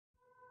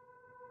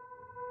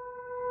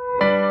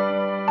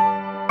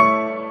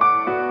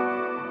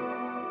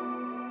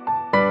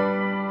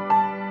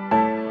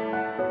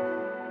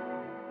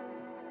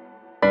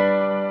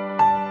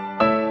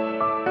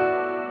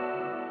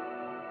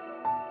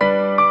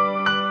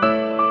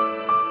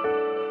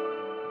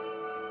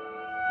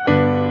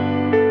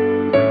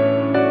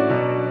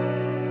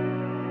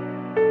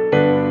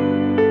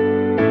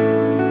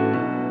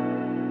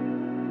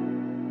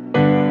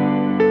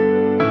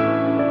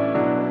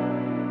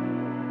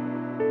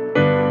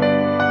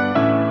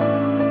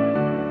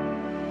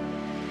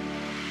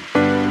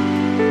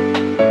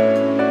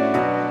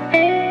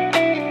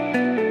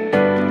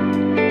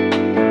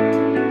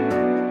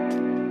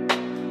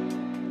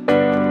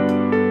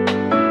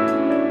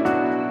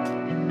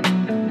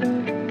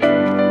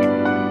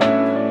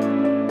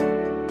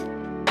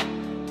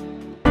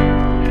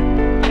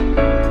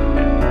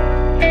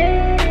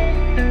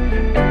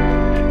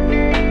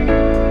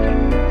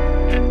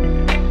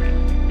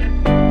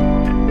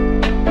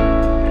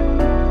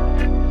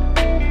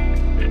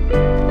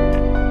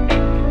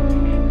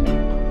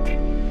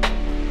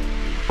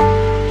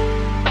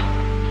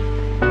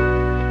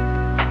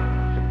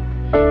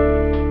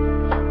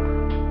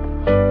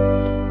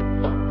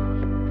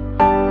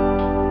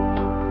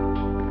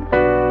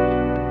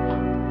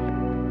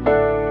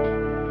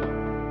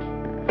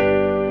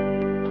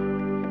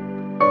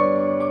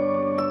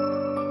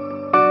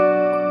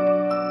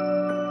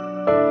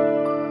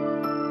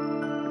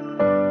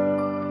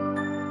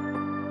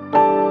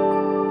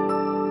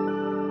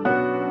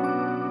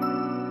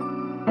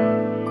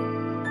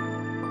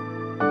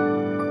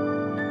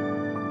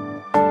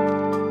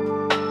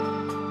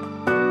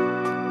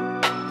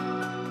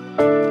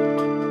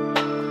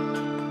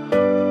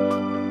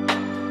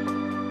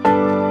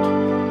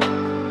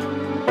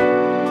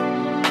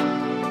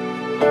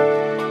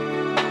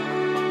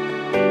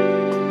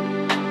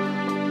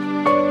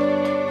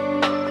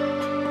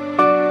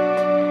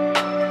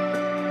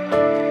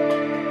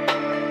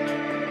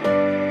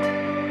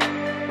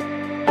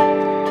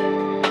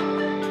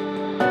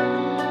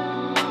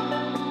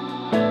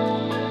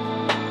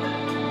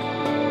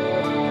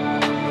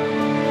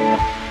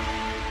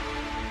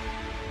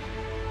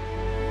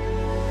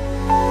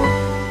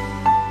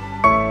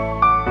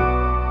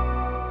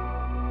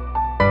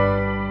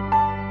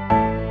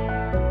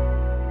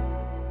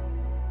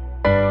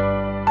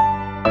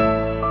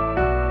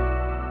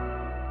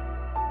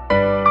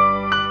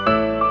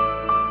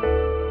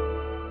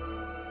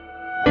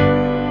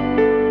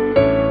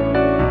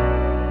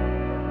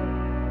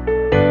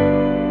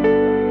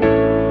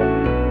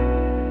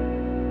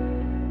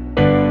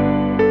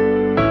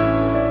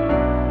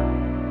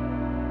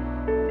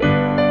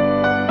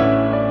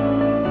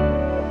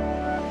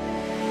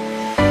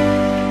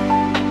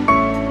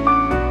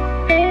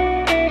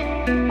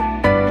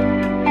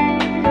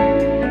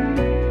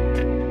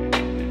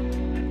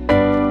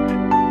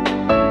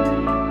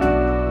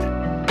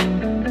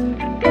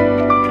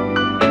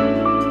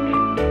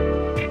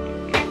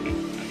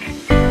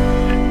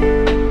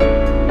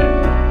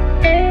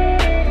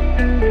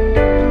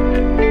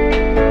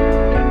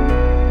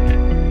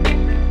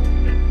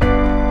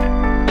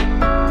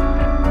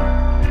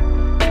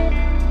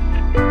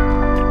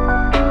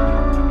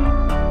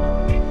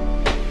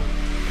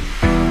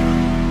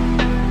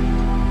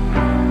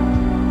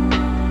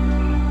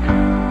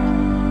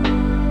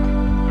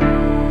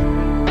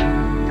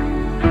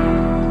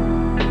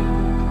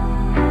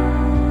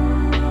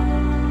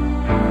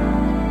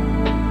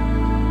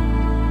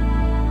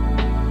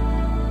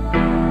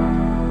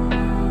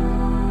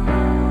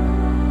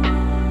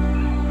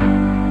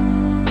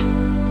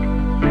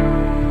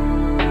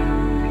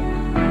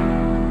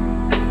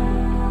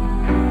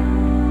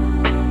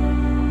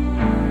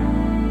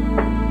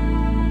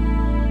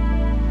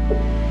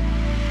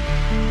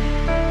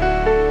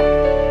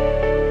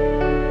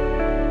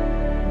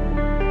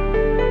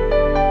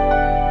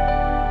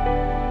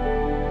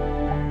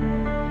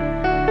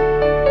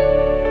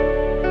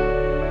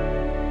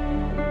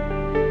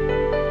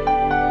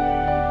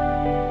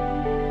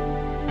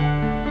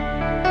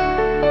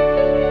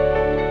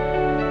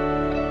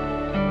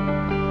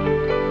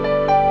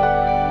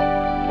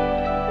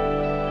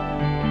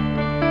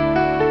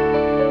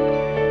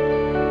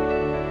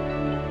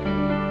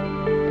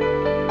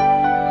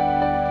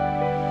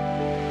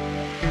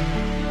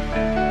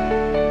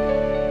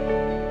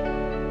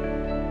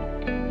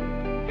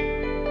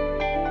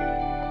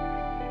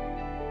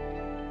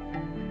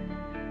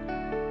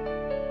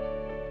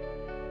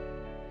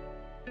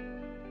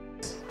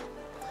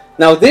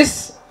Now,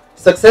 this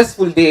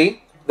successful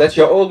day that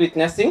you're all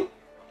witnessing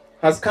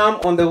has come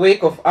on the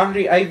wake of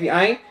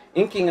AHRI-IVI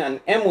inking an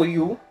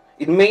MOU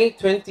in May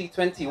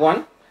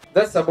 2021,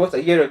 that's about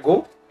a year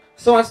ago,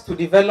 so as to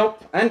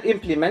develop and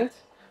implement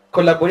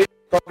collaboration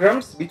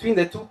programs between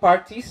the two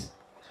parties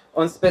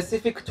on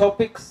specific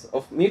topics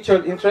of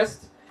mutual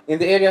interest in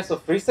the areas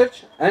of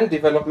research and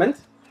development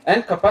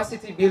and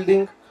capacity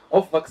building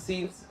of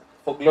vaccines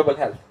for global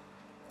health.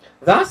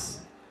 Thus,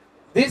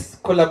 this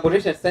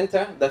collaboration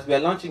center that we are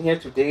launching here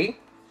today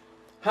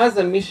has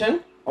a mission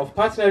of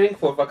partnering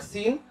for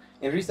vaccine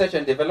in research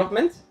and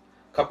development,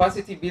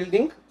 capacity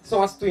building,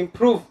 so as to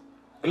improve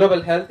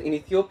global health in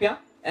Ethiopia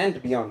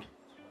and beyond.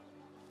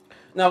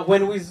 Now,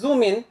 when we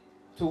zoom in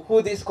to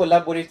who these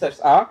collaborators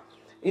are,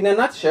 in a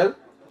nutshell,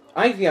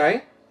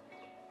 IVI,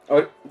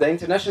 or the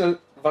International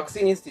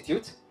Vaccine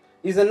Institute,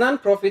 is a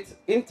non-profit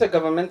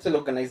intergovernmental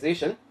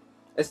organization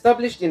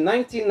established in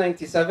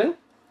 1997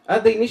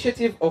 at the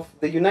initiative of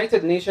the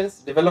United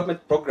Nations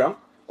Development Programme,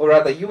 or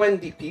rather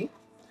UNDP,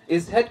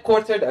 is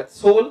headquartered at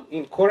Seoul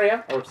in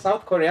Korea, or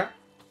South Korea,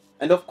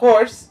 and of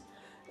course,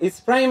 its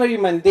primary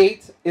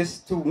mandate is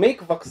to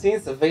make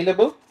vaccines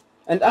available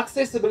and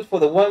accessible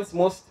for the world's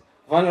most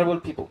vulnerable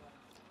people.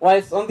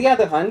 Whilst on the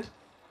other hand,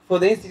 for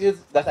the institute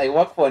that I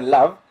work for and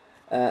love,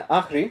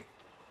 AHRI,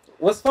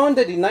 was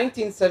founded in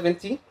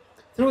 1970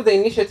 through the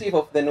initiative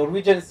of the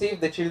Norwegian Save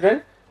the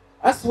Children,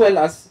 as well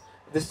as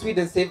the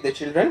Sweden Save the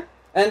Children,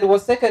 and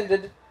was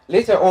seconded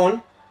later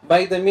on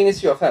by the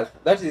Ministry of Health.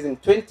 That is in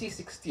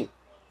 2016.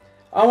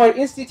 Our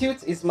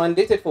institute is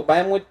mandated for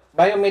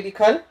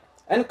biomedical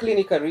and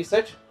clinical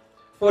research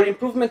for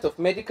improvement of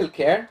medical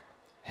care,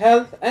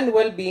 health and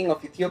well-being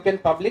of Ethiopian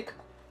public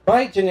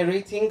by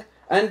generating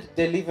and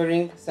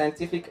delivering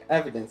scientific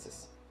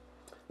evidences.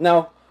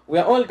 Now, we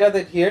are all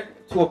gathered here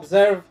to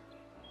observe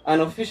an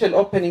official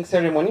opening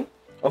ceremony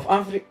of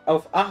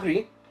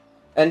AHRI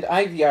and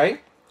IVI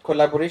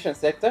Collaboration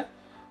Center,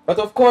 but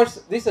of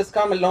course, this has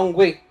come a long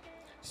way.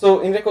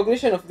 So in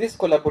recognition of this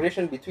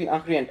collaboration between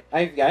AHRI and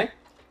IVI,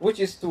 which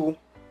is to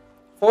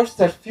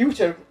foster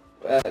future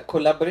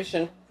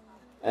collaboration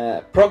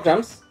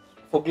programs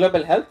for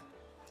global health,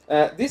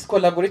 this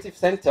collaborative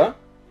center,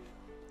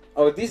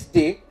 or this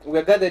day, we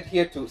are gathered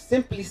here to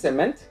simply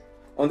cement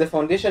on the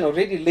foundation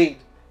already laid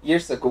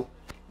years ago.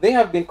 They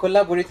have been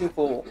collaborating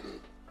for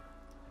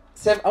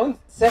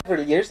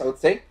several years, I would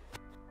say,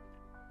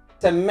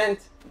 cement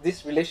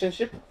this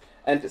relationship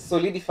and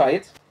solidify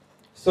it.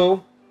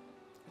 So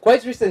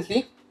quite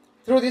recently,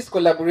 through this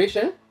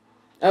collaboration,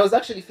 I was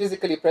actually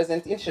physically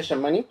present in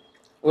Shashamani,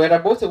 where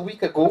about a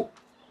week ago,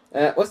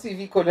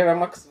 OCV cholera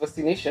max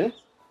vaccination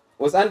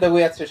was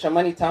underway at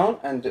Shashamani town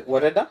and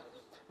Wareda.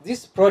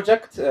 This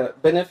project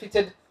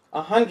benefited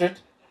 100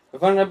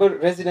 vulnerable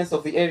residents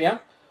of the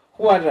area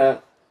who are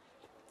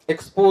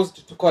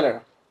exposed to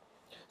cholera.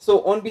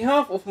 So on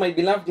behalf of my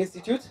beloved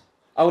institute,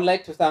 I would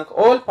like to thank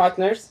all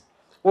partners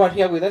who are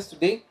here with us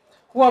today,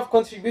 who have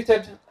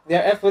contributed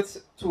their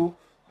efforts to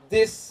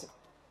this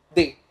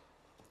day.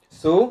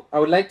 So I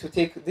would like to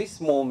take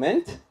this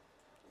moment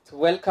to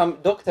welcome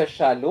Dr.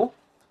 Shalo,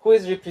 who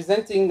is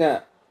representing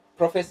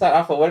Professor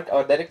Afawork,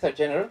 our Director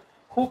General,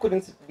 who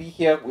couldn't be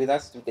here with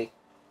us today.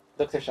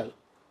 Dr. Shalo.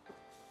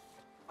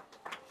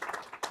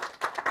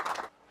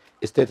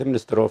 State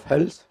Minister of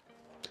Health,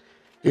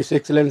 His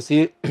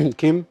Excellency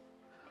Kim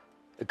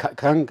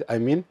Kang,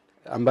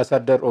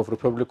 Ambassador of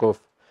Republic of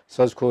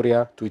South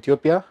Korea to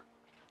Ethiopia,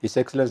 His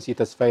Excellency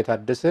Tasfai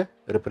Taddese,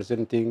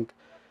 representing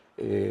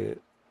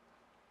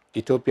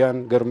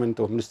Ethiopian Government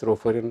of Minister of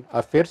Foreign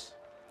Affairs,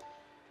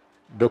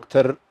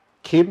 Dr.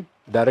 Kim,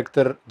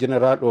 Director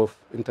General of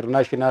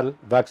International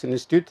Vaccine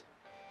Institute,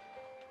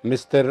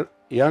 Mr.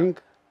 Yang,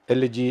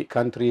 LG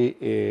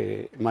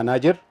Country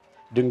Manager,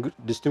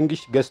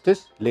 distinguished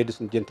guests, ladies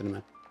and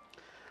gentlemen.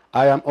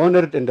 I am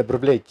honored and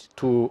privileged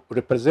to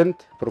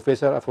represent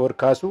Professor Afawork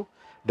Kasu,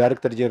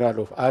 Director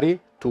General of AHRI,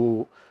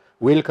 to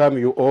welcome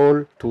you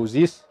all to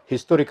this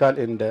historical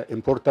and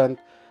important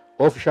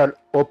official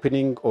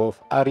opening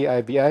of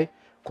AHRI-IVI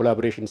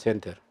Collaboration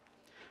Center.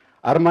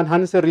 Armauer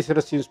Hansen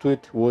Research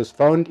Institute was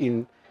founded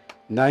in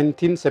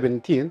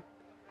 1917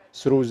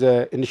 through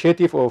the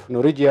initiative of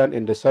Norwegian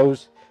and the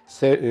South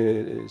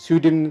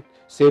Sweden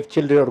Save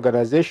Children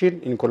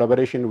organization in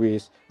collaboration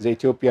with the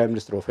Ethiopian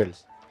Ministry of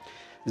Health.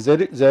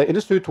 The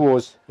institute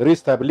was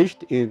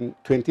re-established in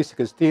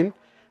 2016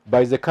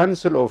 by the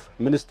Council of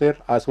Ministers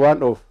as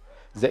one of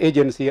the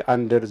agency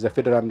under the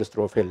Federal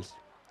Ministry of Health.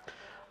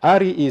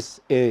 AHRI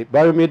is a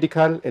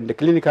biomedical and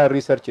clinical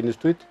research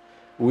institute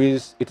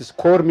with its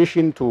core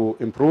mission to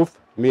improve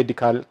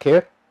medical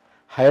care,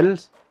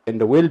 health,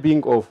 and the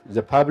well-being of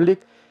the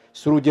public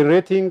through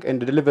generating and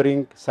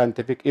delivering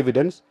scientific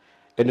evidence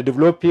and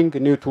developing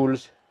new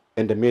tools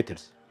and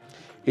methods.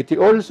 It is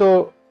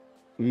also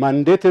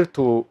mandated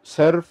to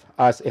serve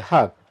as a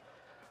hub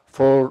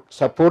for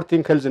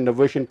supporting health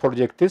innovation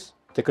projects,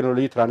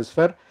 technology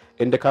transfer,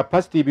 and the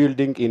capacity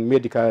building in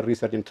medical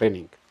research and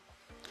training.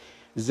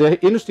 The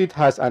institute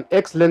has an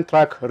excellent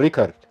track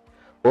record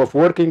of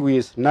working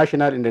with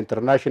national and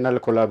international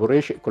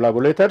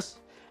collaborators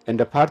and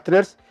the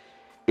partners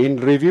in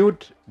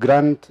reviewed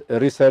grant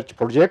research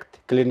project,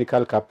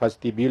 clinical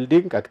capacity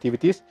building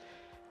activities,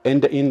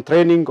 and in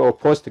training of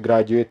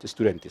postgraduate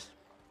students.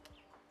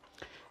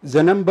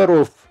 The number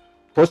of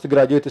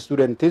postgraduate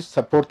students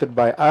supported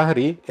by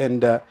AHRI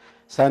and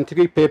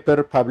scientific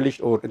paper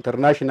published on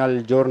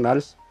international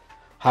journals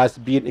has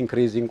been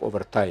increasing over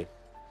time.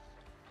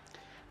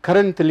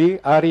 Currently,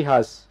 AHRI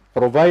has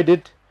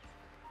provided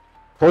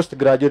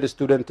postgraduate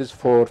students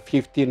for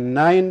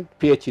 59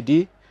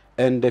 PhD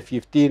and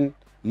 15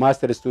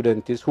 master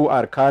students who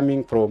are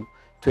coming from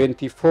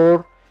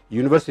 24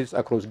 universities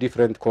across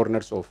different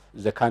corners of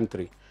the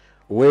country,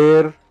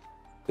 where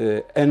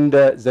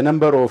the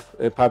number of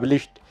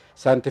published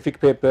scientific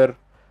paper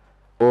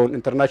on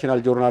international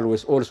journal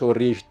was also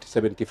reached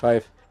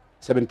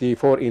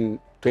 74 in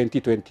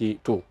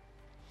 2022.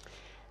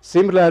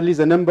 Similarly,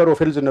 the number of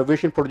health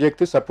innovation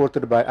projects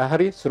supported by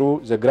AHRI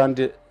through the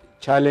Grand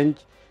Challenge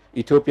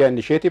Ethiopia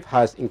initiative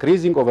has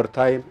increasing over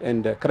time,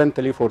 and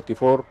currently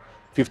 54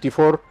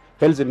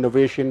 health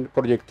innovation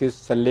projects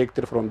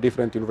selected from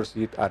different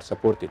universities are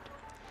supported.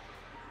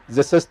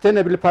 The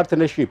sustainable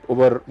partnership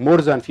over more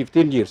than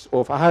 15 years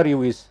of AHRI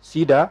with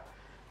SIDA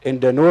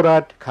and the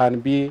NORAD can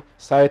be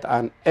cited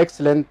an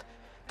excellent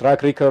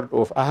track record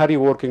of AHRI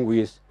working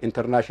with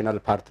international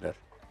partners.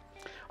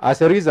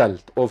 As a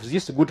result of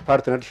this good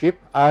partnership,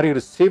 AHRI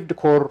received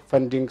core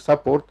funding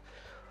support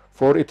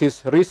for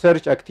its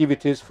research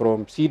activities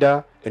from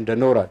SIDA and the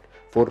NORAD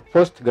for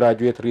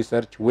postgraduate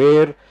research,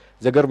 where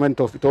the Government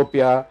of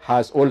Ethiopia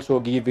has also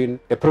given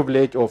a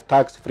privilege of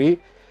tax-free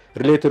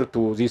related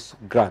to this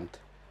grant.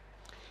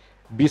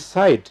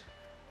 Besides,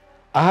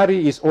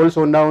 AHRI is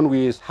also known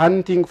with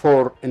hunting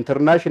for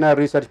international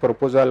research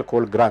proposal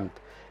called grant,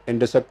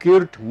 and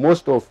secured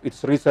most of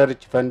its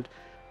research fund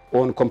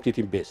on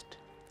competitive based.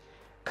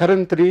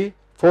 Currently,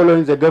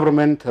 following the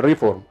government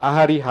reform,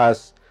 AHRI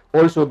has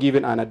also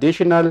given an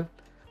additional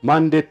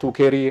mandate to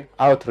carry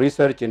out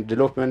research and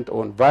development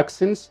on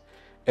vaccines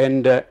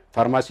and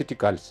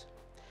pharmaceuticals.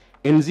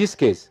 In this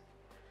case,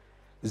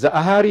 the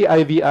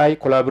AHRI-IVI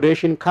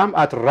collaboration come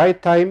at the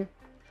right time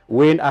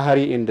when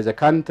AHRI and the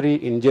country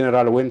in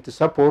general went to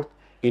support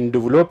in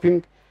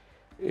developing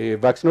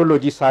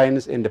vaccinology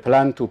science and the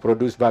plan to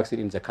produce vaccine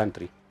in the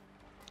country.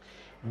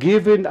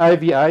 Given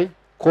IVI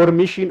core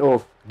mission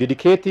of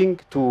dedicating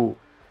to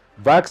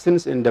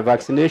vaccines and the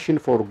vaccination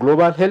for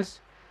global health,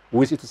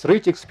 with its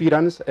rich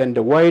experience and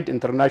a wide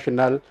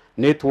international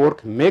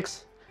network,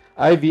 makes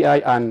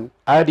IVI an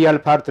ideal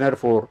partner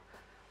for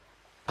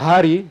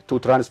AHRI to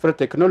transfer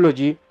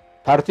technology,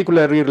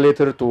 particularly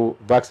related to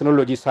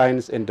vaccinology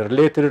science and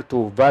related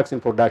to vaccine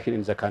production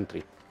in the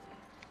country.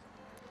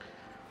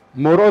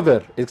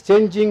 Moreover,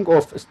 exchanging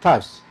of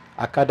staffs,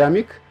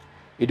 academic,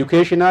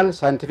 educational,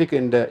 scientific,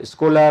 and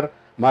scholar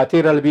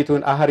material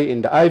between AHRI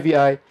and the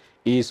IVI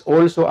is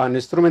also an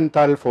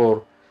instrumental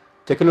for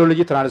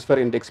technology transfer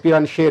and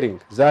experience sharing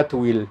that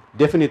will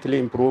definitely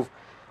improve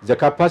the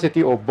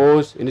capacity of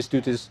both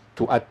institutes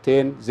to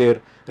attain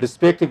their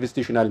respective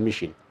institutional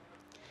mission.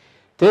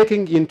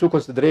 Taking into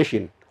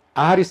consideration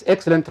AHRI's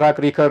excellent track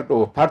record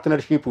of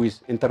partnership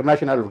with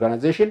international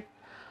organizations,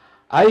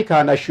 I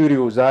can assure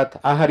you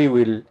that AHRI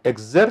will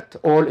exert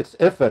all its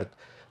effort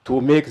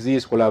to make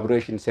this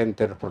collaboration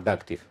center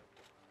productive.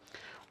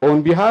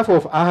 On behalf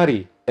of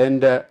AHRI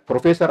and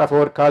Professor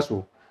Armauer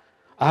Hansen,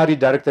 AHRI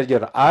Director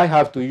General, I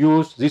have to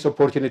use this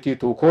opportunity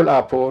to call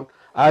upon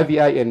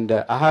IVI and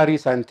AHRI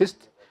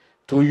scientists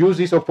to use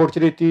this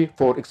opportunity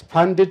for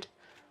expanded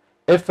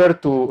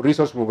effort to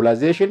resource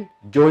mobilization,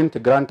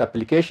 joint grant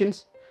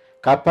applications,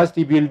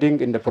 capacity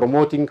building, and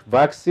promoting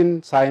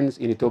vaccine science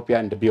in Ethiopia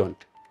and beyond.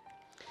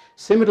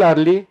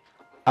 Similarly,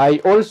 I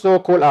also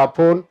call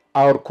upon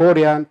our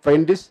Korean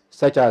friends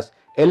such as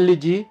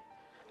LG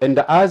and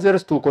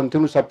others to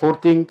continue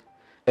supporting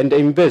and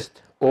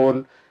invest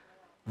on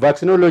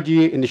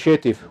vaccinology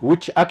initiative,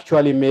 which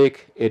actually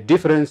make a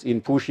difference in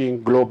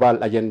pushing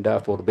global agenda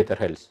for better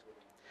health.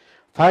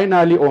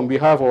 Finally, on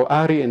behalf of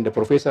AHRI and the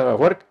Professor of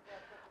Work,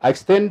 I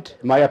extend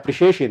my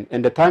appreciation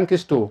and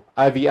thanks to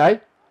IVI,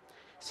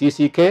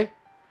 CCK,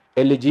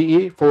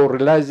 LGE for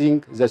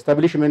realizing the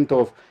establishment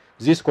of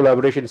this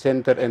collaboration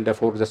center and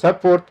for the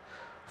support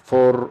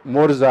for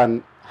more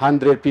than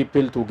 100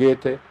 people to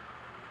get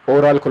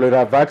oral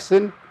cholera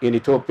vaccine in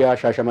Ethiopia,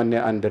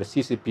 Shashamane, under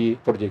CCP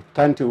project.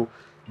 Thank you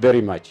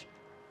very much.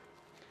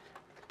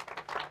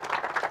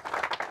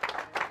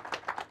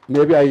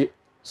 Maybe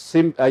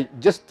I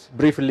just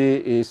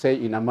briefly say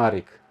in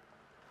Amharic.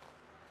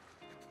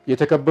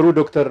 የተከበሩ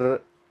ዶክተር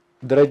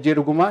ደረጀ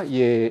ዱጉማ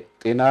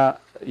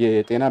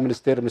የጤና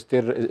ሚኒስቴር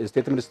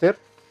ስቴት ሚኒስቴር፣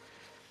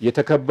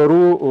 የተከበሩ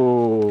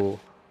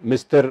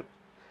ሚስተር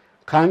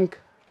ካንግ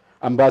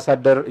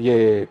አምባሳደር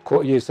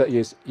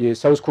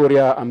የሳውዝ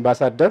ኮሪያ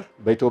አምባሳደር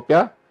በኢትዮጵያ፣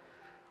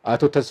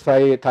 አቶ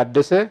ተስፋዬ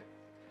ታደሰ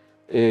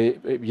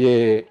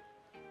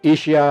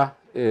የኤሽያ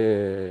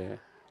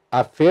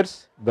አፌርስ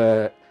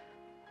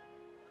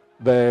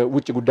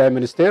በውጭ ጉዳይ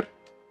ሚኒስቴር፣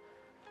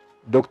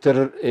 Dr.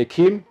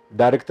 Kim,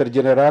 Director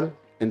General,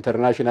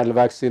 International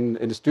Vaccine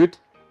Institute,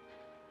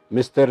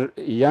 Mr.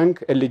 Young,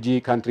 LG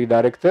Country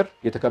Director,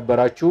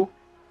 የተከበራችሁ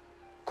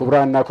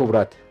ክቡራንና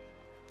ክቡራት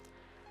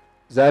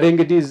ዛሬ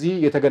እንግዲህ እዚህ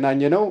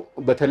የተገናኘ ነው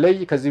በተለይ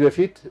ከዚህ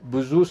በፊት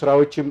ብዙ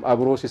ስራዎችም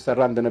አብሮ ሲሰራ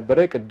እንደነበረ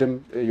ቅድም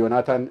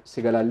ዮናታን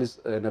ሲገላልጽ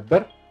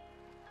ነበር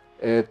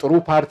ጥሩ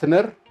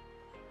ፓርትነር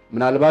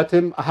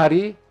ምናልባትም አህሪ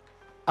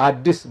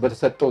አዲስ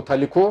በተሰጠው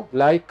ተልዕኮ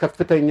ላይ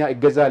ከፍተኛ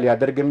እገዛ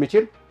ሊያደርግ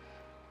የሚችል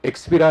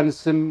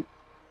ኤክስፒሪየንስም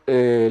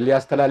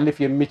ሊያስተላልፍ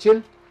የሚችል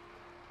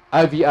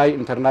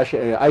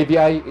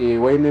IVI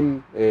ወይንም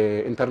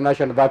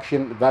ኢንተርናሽናል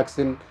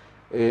ቫክሲን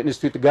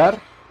ኢንስቲትዩት ጋር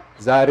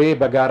ዛሬ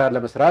በጋራ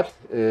ለመስራት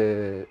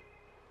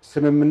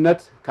ስምምነት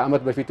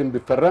ከአመት በፊትም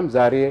ቢፈረም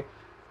ዛሬ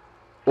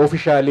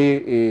ኦፊሻሊ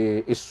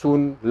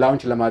እሱን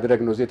ላውንች ለማድረግ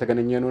ነው እዚህ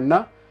የተገናኘነውና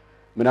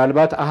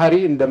ምናልባት አህሪ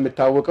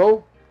እንደምታወቀው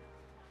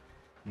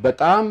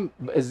በጣም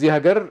እዚህ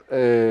ሀገር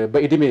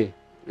በእድሜ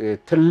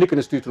ትልቅ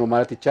ኢንስቲትዩት ነው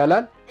ማለት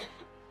ይቻላል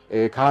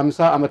ከ50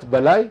 አመት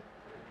በላይ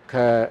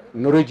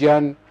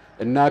ከኖርዌጂያን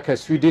እና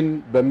ከስዊድን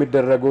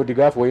በሚደረገው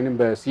ድጋፍ ወይንም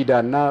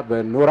በሲዳና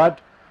በኖራድ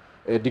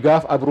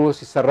ድጋፍ አብሮ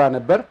ሲሰራ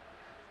ነበር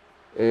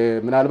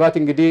ምናልባት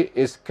እንግዲህ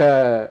እስከ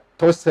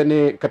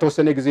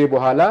ከተወሰነ ጊዜ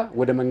በኋላ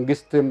ወደ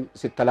መንግስትም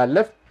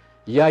ሲተላለፍ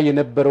ያ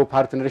የነበረው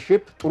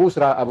ፓርትነርሺፕ ጥሩ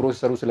ስራ አብሮ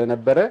ሲሰሩ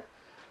ስለነበረ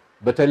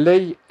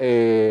በተለይ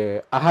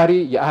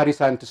የአህሪ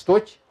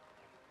ሳይንቲስቶች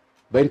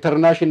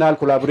በኢንተርናሽናል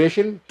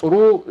ኮላቦሬሽን ጥሩ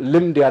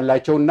ልምድ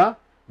ያላቸውና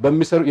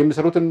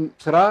የሚሰሩትን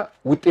ስራ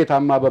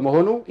ውጤታማ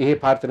በመሆኑ ይሄ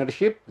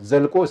ፓርትነርሺፕ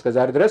ዘልቆ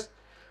እስከዛሬ ድረስ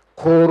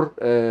ኮር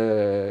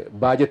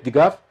ባጀት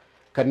ድጋፍ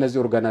ከነዚህ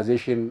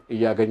ኦርጋናይዜሽን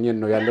እያገኘን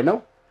ነው ያለነው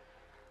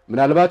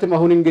ምናልባትም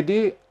አሁን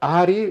እንግዲህ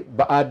አህሪ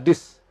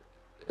በአዲስ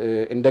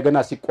እንደገና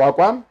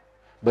ሲቋቋም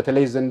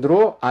በተለይ ዘንድሮ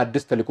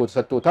አዲስ ተልዕኮ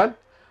ተሰጥቶታል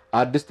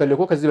አዲስ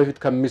ተልዕኮ ከዚህ በፊት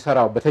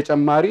ከሚሰራው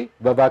በተጨማሪ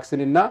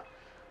በቫክሲንና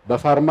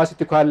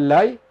በፋርማሲቲካል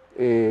ላይ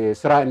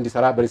ስራ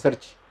እንዲሰራ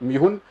በሪሰርች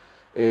ይሁን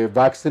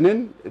ቫክሲንን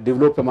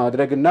ዲቨሎፕ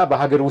ማድረግና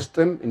በሀገር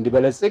ውስጥም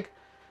እንዲበለጽግ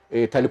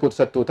ተልዕኮ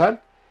ተሰጥቶታል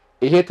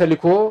ይሄ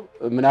ተልዕኮ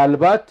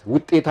ምናልባት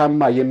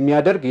ውጤታማ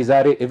የሚያደርግ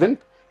የዛሬ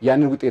ኢቨንት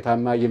ያንን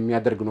ውጤታማ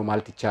የሚያደርግ ነው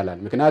ማለት ይቻላል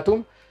ምክንያቱም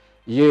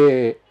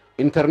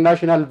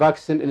የኢንተርናሽናል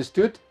ቫክሲን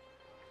ኢንስቲትዩት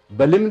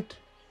በልምድ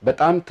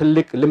በጣም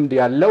ትልቅ ልምድ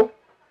ያለው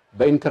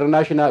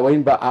በኢንተርናሽናል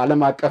ወይም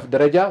በዓለም አቀፍ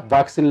ደረጃ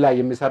ቫክሲን ላይ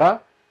የሚሰራ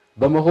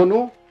በመሆኑ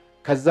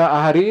ከዛ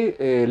አህሪ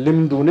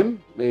ልምዱንም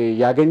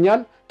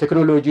ያገኛል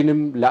ቴክኖሎጂንም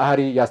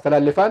ለአህሪ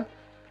ያስተላልፋል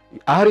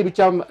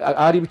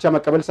አህሪ ብቻ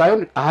መቀበል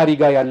ሳይሆን አህሪ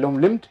ጋር ያለውም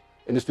ልምድ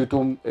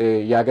ኢንስቲትዩቱም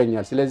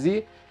ያገኛል ስለዚህ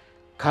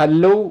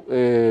ካለው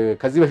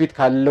ከዚህ በፊት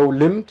ካለው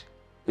ልምድ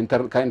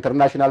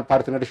ከኢንተርናሽናል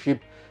ፓርትነርሺፕ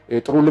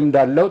ጥሩ ልምድ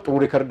አለው ጥሩ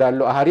ሪከርድ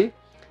አለው አህሪ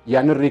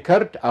ያንን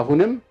ሪከርድ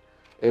አሁንም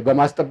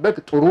በማስጠበቅ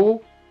ጥሩ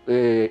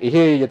ይሄ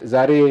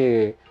ዛሬ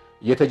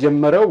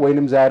የተጀመረው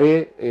ወይንም ዛሬ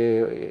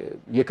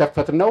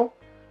የከፈትነው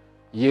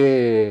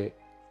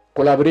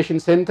የኮላቦሬሽን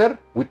ሴንተር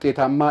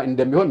ውጤታማ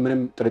እንደሚሆን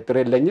ምንም ጥርጥር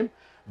የለኝም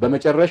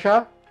በመጨረሻ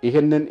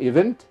ይሄንን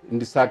ኢቨንት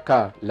እንዲሳካ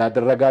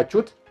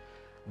ላደረጋችሁት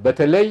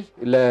በተለይ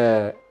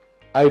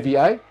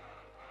ለIVI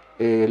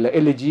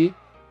ለLG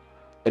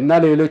እና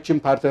ለሌሎችም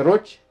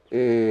ፓርትነሮች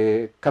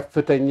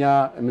ከፍተኛ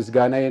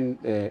ምስጋናዬን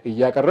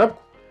እያቀረብኩ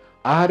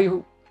አህሪ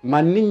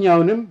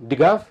ማንኛውንም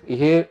ድጋፍ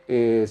ይሄ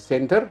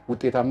ሴንተር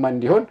ውጤታማ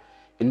እንዲሆን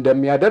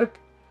እንደሚያደርግ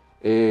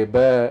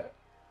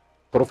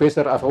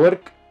በፕሮፌሰር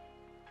አፈወርቅ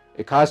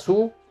ካሱ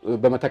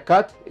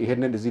በመተካት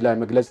ይሄንን እዚህ ላይ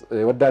መግለጽ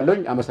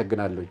ወዳለኝ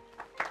አመሰግናለሁ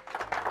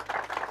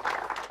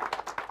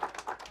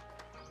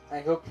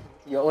I hope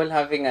you're all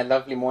having a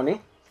lovely morning.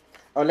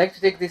 I would like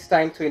to take this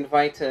time to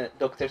invite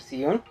Dr.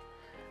 Siyun,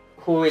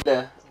 who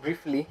will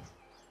briefly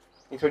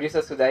introduce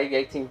us to the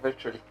IVI team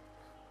virtually.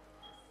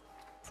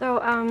 So,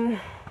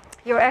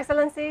 Your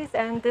Excellencies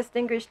and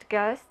distinguished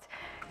guests,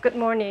 good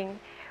morning.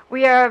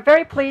 We are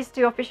very pleased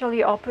to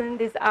officially open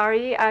this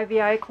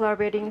AHRI-IVI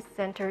Collaborating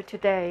Center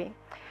today.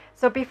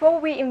 So before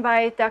we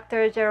invite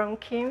Dr. Jerome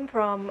Kim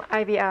from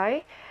IVI,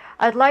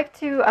 I'd like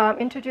to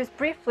introduce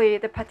briefly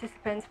the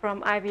participants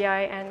from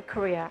IVI and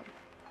Korea.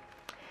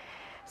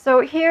 So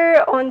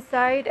here on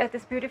site at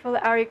this beautiful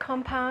AHRI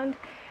compound,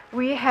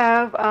 we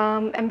have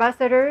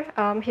Ambassador,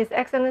 His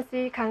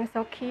Excellency Kang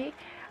Seok-hee,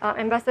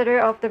 Ambassador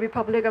of the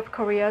Republic of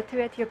Korea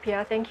to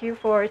Ethiopia. Thank you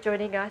for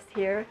joining us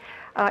here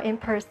in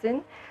person.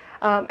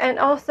 And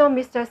also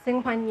Mr.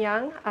 Seung-hwan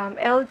Yang,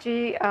 LG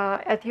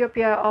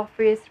Ethiopia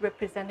office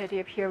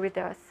representative here with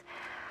us.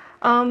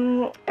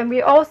 And we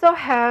also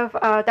have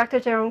Dr.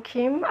 Jerome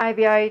Kim,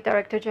 IVI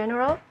Director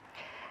General,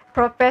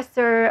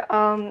 Professor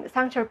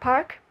Sang-chul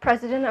Park,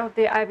 President of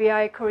the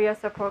IVI Korea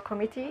Support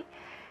Committee,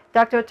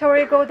 Dr.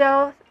 Tori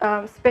Godel,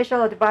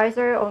 Special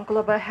Advisor on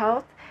Global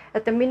Health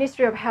at the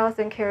Ministry of Health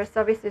and Care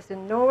Services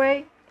in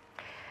Norway,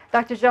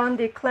 Dr. John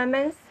D.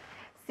 Clemens,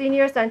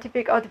 Senior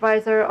Scientific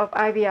Advisor of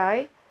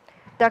IVI,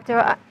 Dr.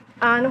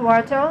 Ann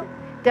Wartel,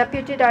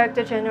 Deputy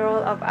Director General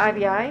of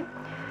IVI,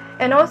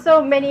 and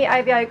also many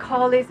IVI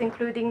colleagues,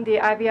 including the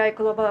IVI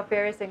Global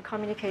Affairs and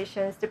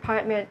Communications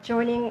Department,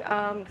 joining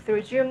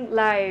through Zoom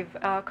Live,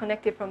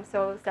 connected from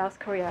Seoul, South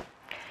Korea.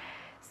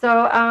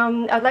 So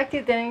I'd like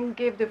to then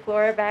give the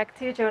floor back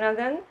to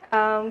Jonathan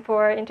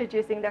for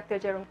introducing Dr.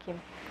 Jerome Kim.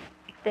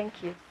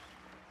 Thank you.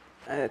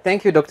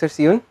 Thank you, Dr.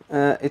 Siyun.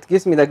 It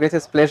gives me the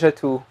greatest pleasure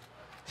to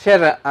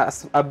share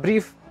a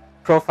brief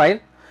profile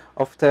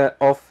of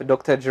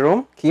Dr.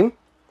 Jerome Kim,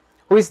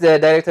 who is the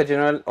Director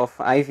General of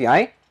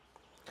IVI.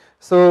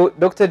 So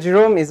Dr.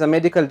 Jerome is a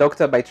medical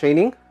doctor by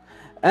training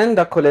and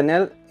a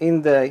colonel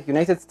in the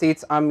United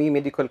States Army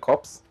Medical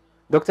Corps.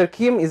 Dr.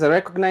 Kim is a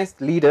recognized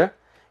leader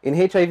in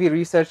HIV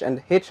research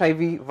and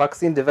HIV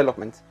vaccine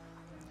development.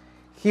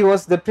 He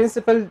was the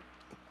principal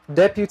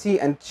deputy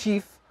and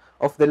chief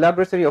of the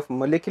Laboratory of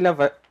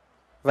Molecular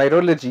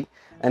Virology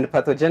and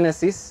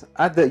Pathogenesis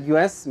at the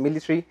US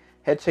Military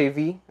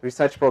HIV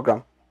Research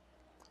Program.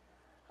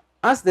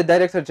 As the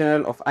Director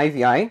General of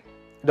IVI,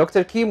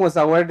 Dr. Kim was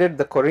awarded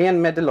the Korean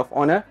Medal of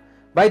Honor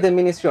by the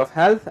Ministry of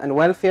Health and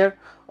Welfare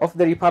of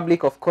the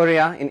Republic of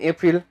Korea in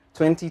April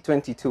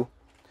 2022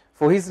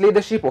 for his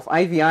leadership of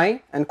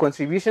IVI and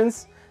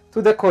contributions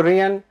to the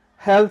Korean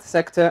health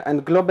sector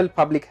and global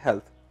public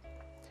health.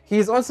 He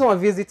is also a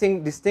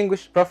visiting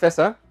distinguished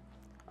professor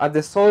at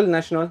the Seoul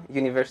National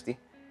University.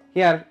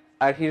 Here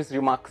are his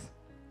remarks.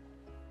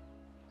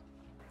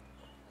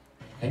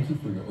 Thank you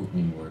for your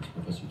opening words,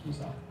 Professor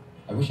Giza.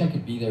 I wish I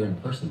could be there in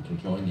person to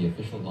join the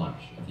official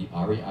launch of the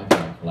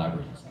AHRI-IVI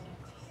Collaborating Center,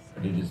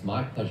 but it is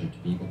my pleasure to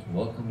be able to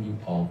welcome you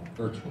all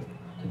virtually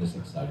to this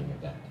exciting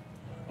event.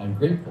 I'm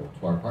grateful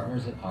to our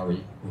partners at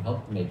AHRI who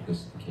helped make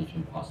this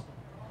occasion possible,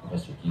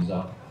 Professor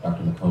Giza,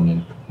 Dr.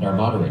 McConan, and our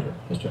moderator,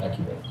 Mr.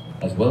 Ekibe,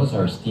 as well as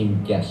our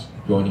esteemed guests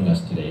joining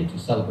us today to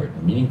celebrate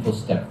a meaningful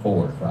step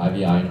forward for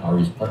IVI and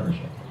AHRI's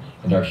partnership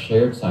and our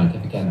shared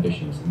scientific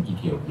ambitions in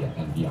Ethiopia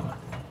and beyond.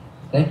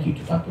 Thank you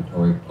to Dr.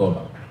 Tori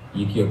Golo,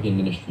 the Ethiopian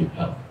Ministry of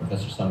Health,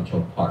 Professor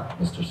Sangcho Park,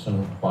 Mr.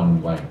 Sun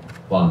Huan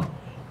Wang,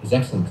 His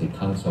Excellency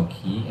Kang So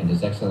Ki, and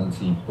His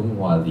Excellency Bung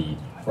Hua Lee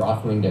for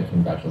offering their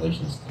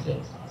congratulations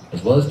today,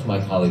 as well as to my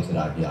colleagues at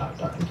IVI,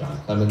 Dr. John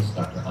Clemens,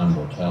 Dr. An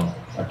Botel,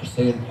 Dr.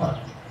 Seyon Park,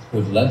 who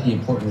have led the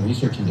important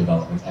research and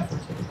development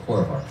efforts at the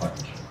core of our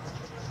partnership.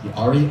 The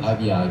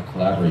AHRI-IVI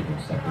Collaborating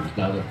Center is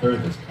now the third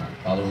of its kind,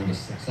 following the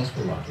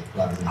successful launch of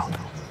collaborating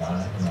centers in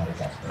Ghana and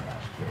Madagascar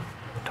last year.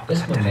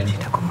 This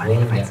momentum and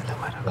growing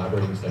network of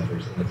collaborating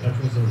centers in the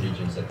countries and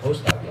regions that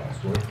host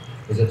IVI's work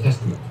is a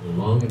testament to a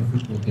long and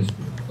fruitful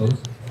history of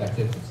close,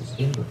 effective, and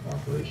sustainable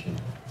cooperation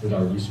with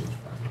our research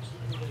partners.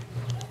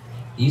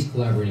 These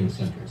collaborating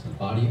centers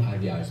embody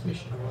IVI's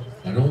mission,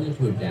 not only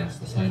to advance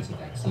the science of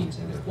vaccines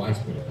and their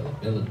widespread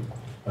availability,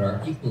 but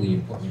our equally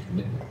important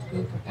commitment to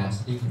build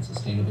capacity and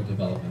sustainable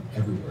development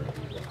everywhere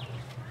in the world.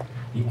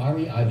 The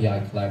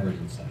AHRI-IVI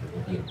Collaborating Center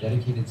will be a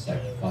dedicated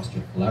site to foster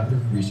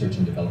collaborative research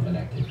and development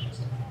activities,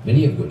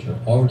 many of which are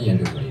already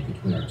underway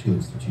between our two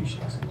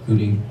institutions,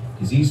 including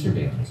disease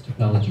surveillance,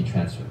 technology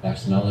transfer,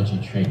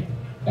 vaccinology training,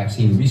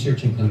 vaccine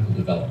research and clinical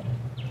development,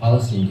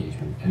 policy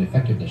engagement, and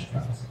effectiveness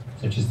trials,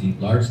 such as the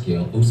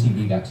large-scale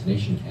OCV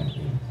vaccination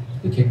campaign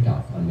that kicked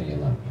off on May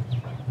 11th.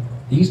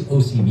 These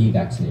OCV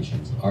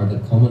vaccinations are the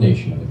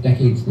culmination of a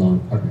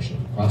decades-long partnership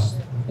across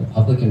the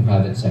public and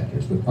private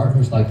sectors with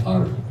partners like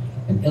AHRI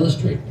and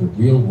illustrate the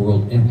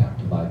real-world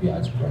impact of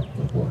IVI's breadth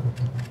of work.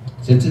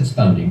 Since its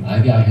founding,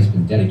 IVI has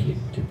been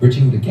dedicated to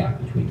bridging the gap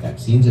between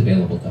vaccines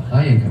available to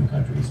high-income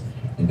countries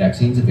and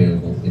vaccines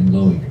available in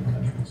low-income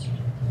countries.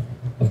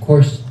 Of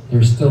course, there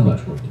is still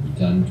much work to be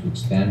done to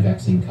expand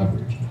vaccine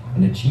coverage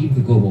and achieve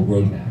the global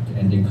roadmap to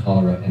ending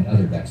cholera and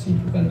other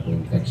vaccine-preventable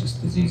infectious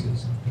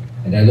diseases.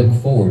 And I look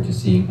forward to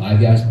seeing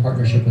IVI's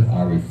partnership with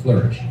AHRI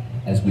flourish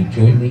as we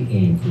jointly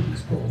aim for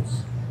these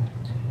goals.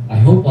 I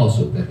hope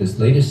also that this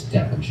latest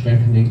step in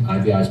strengthening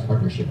IVI's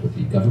partnership with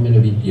the Government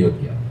of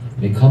Ethiopia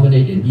may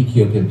culminate in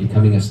Ethiopia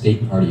becoming a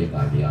state party of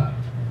IVI.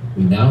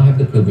 We now have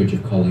the privilege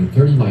of calling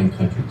 39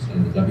 countries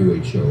and the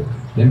WHO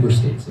member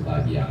states of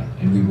IVI,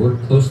 and we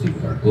work closely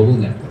with our global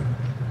network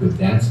to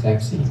advance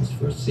vaccines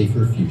for a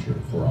safer future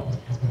for all.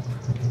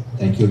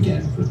 Thank you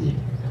again for being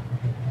here.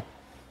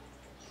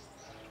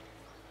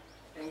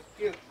 Thank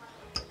you.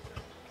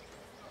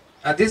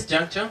 At this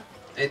juncture,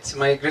 it's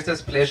my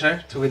greatest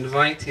pleasure to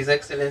invite His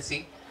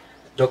Excellency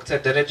Dr.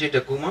 Dereje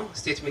Daguma,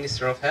 State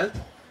Minister of Health,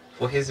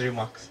 for his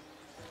remarks.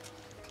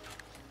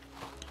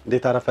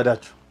 Good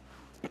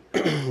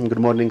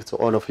morning to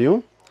all of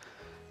you.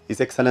 His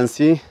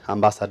Excellency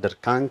Ambassador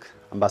Kang,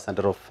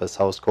 Ambassador of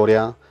South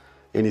Korea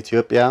in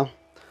Ethiopia,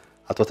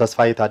 Ato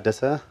Tasfai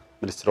Taddese,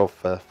 Minister of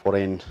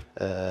Foreign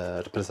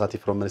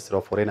Representative from Minister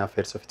of Foreign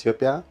Affairs of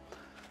Ethiopia,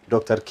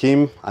 Dr.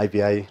 Kim,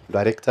 IVI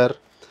Director,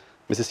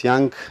 Mrs.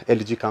 Young,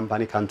 LG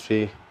Company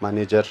Country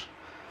Manager,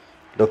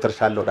 Dr.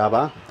 Shallo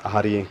Daba,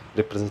 AHRI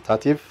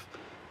Representative,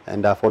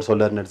 and I've also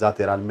learned that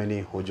there are many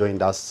who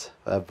joined us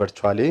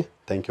virtually.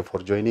 Thank you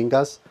for joining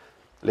us.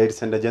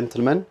 Ladies and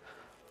gentlemen,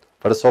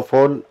 first of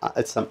all,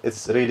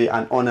 it's really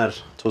an honor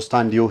to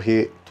stand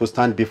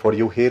before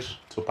you here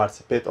to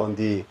participate on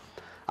the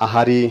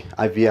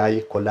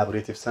AHRI-IVI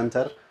Collaborative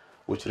Center,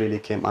 which really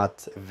came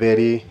at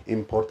very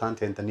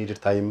important and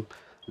needed time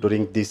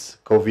during this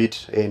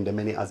COVID and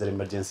many other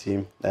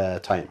emergency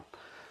time.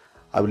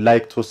 I would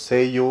like to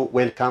say you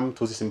welcome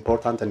to this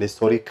important and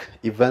historic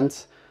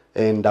event,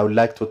 and I would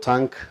like to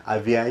thank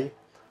IVI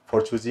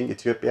for choosing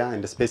Ethiopia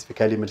and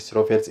specifically Ministry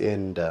of Health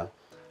and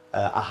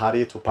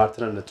AHRI to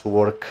partner and to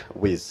work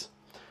with.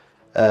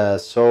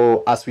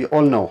 So as we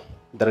all know,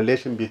 the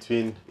relation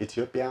between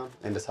Ethiopia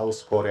and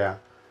South Korea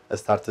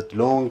started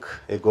long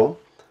ago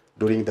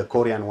during the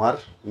Korean War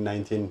in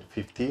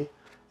 1950,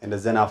 and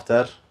then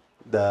after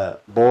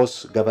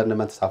both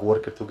governments have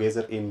worked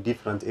together in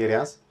different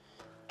areas.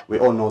 We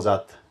all know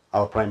that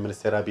our Prime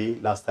Minister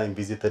Abiy last time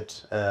visited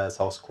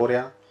South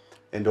Korea,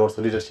 and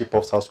also leadership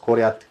of South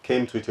Korea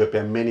came to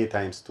Ethiopia many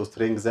times to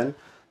strengthen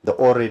the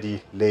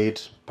already laid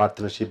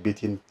partnership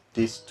between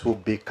these two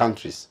big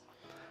countries.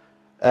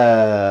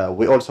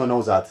 We also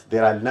know that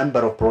there are a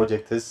number of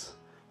projects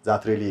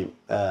that really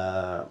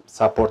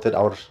supported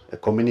our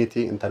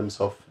community in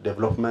terms of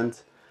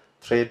development,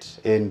 trade,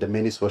 and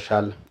many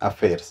social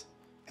affairs.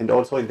 And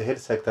also in the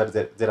health sector,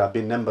 there have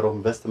been a number of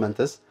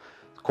investments.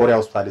 Korea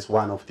Hospital is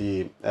one of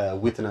the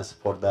witness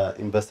for the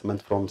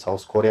investment from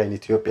South Korea in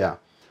Ethiopia.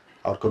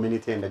 Our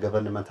community and the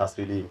government has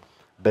really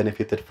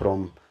benefited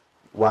from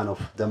one of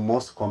the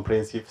most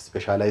comprehensive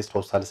specialized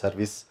hospital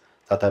service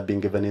that have been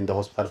given in the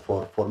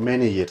hospital for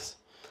many years.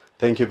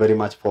 Thank you very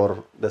much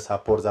for the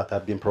support that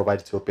have been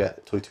provided to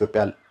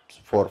Ethiopia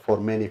for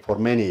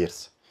many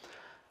years.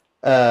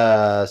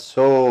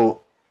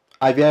 So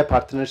IVI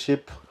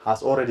partnership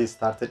has already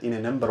started in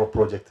a number of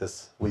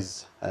projects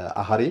with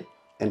AHRI,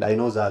 and I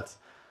know that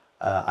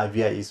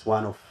IVI is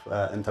one of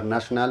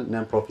international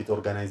non-profit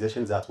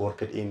organizations that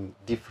work in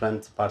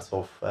different parts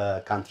of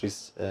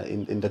countries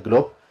in the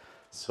globe.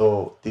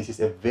 So this is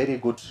a very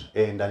good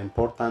and an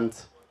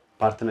important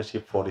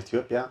partnership for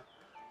Ethiopia.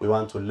 We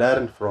want to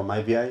learn from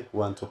IVI, we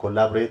want to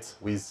collaborate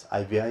with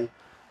IVI,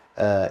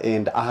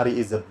 and AHRI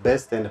is the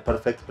best and the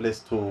perfect place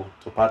to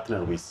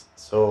partner with.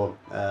 So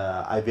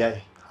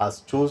IVI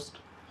has chosen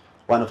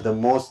one of the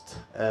most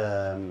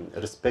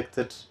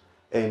respected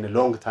and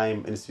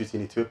long-time institute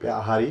in Ethiopia,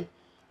 AHRI,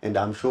 and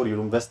I'm sure your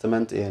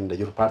investment and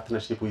your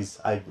partnership with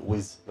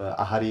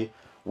AHRI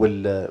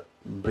will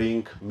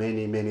bring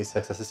many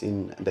successes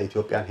in the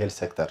Ethiopian health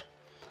sector.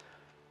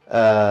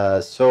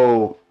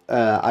 So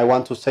I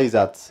want to say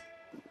that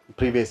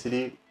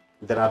previously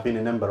there have been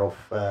a number of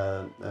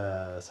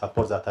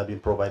supports that have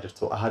been provided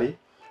to AHRI.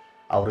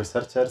 Our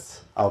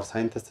researchers, our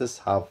scientists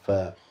have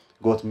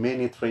got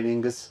many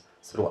trainings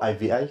through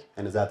IVI,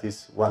 and that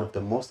is one of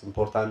the most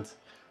important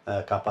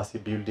capacity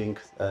building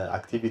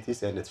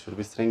activities, and it should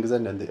be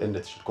strengthened and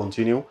it should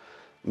continue.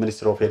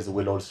 Ministry of Health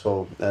will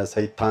also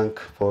say thank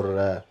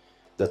for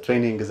the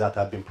trainings that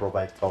have been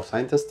provided to our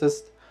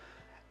scientists.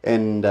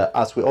 And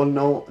as we all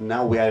know,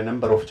 now we are a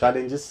number of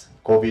challenges.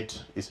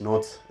 COVID is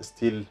not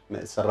still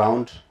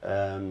around.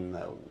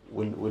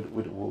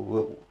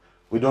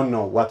 We don't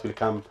know what will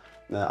come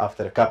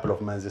after a couple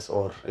of months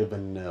or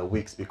even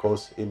weeks,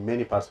 because in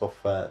many parts of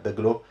the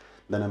globe,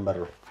 the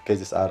number of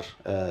cases are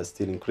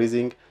still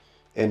increasing.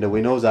 And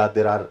we know that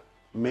there are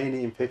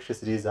many infectious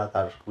diseases that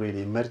are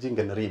really emerging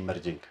and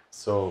re-emerging.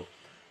 So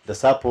the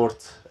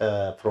support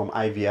from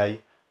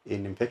IVI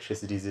in infectious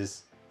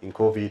diseases, in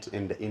COVID,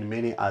 and in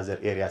many other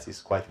areas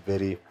is quite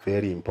very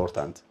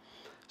important.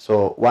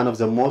 So one of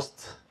the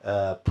most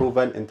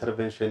proven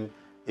intervention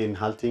in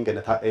halting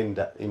and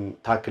in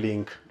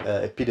tackling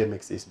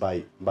epidemics is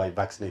by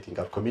vaccinating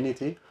our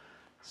community.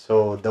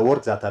 So the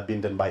work that have been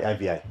done by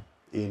IVI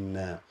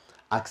in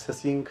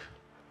accessing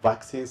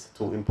vaccines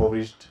to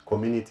impoverished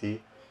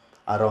community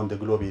around the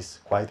globe is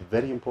quite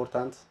very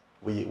important.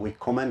 We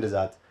commend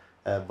that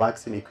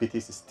vaccine equity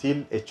is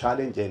still a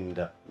challenge,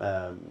 and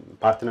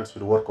partners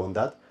will work on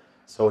that.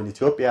 So in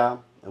Ethiopia,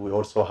 we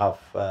also have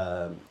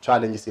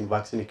challenges in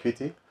vaccine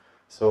equity.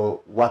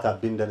 So what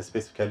have been done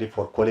specifically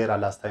for cholera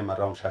last time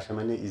around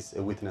Shashamane is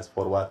a witness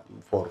for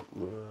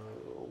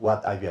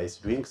what IVI is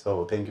doing.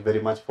 So thank you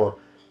very much for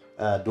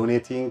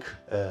donating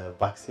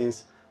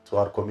vaccines to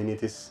our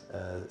communities,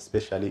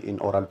 especially in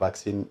oral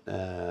vaccine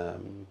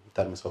in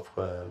terms of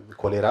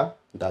cholera.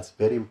 That's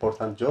very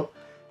important job,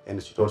 and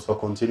it should also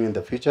continue in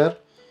the future.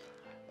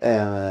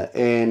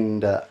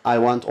 And I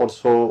want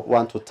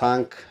to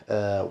thank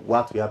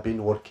what we have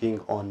been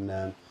working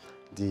on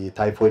the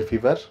typhoid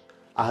fever,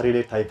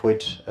 AHRI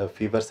typhoid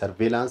fever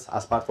surveillance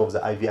as part of the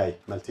IVI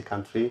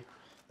multi-country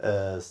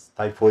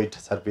typhoid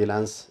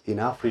surveillance in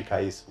Africa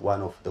is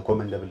one of the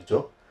commendable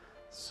job.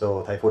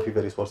 So typhoid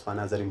fever is also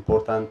another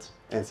important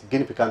and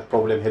significant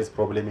health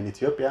problem in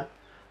Ethiopia.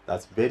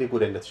 That's very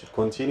good, and that should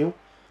continue.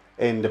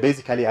 And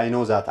basically, I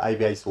know that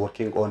IVI is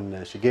working on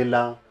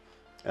Shigella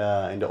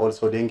and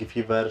also dengue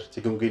fever,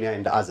 chikungunya,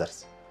 and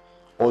others.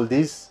 All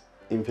these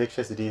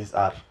infectious diseases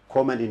are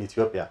common in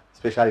Ethiopia,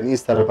 especially in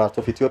eastern part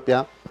of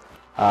Ethiopia.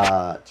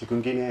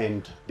 Chikungunya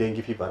and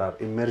dengue fever are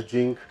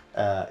emerging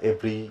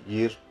every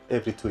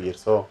 2 years.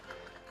 So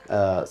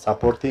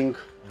supporting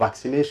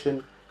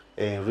vaccination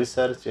and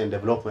research and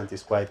development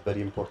is quite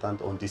very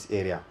important on this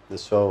area.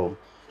 So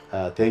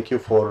thank you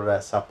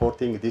for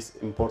supporting these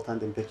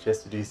important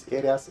infectious disease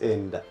areas,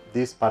 and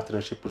this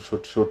partnership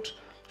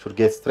should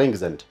get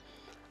strengthened.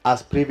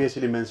 As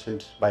previously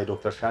mentioned by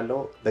Dr.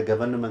 Shallo, the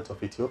government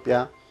of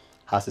Ethiopia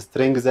has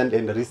strengthened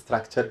and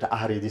restructured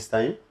AHRI this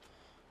time.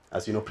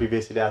 As you know,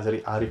 previously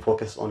AHRI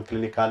focused on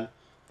clinical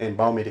and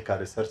biomedical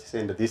research,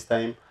 and this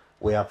time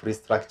we have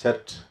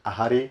restructured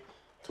AHRI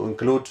to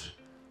include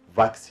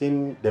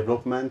vaccine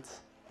development,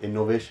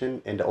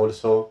 innovation, and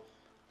also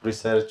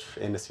research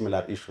and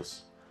similar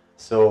issues.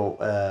 So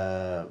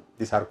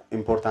these are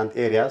important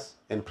areas,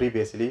 and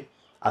previously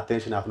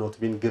attention have not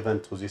been given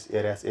to these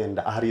areas, and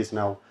AHRI is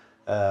now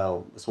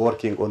is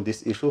working on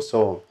this issue.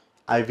 So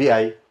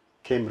IVI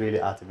came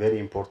really at a very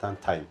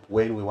important time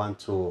when we want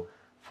to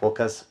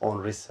focus on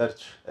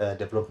research,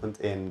 development,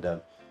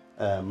 and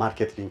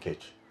market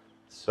linkage.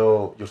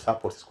 So your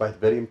support is quite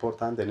very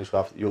important, and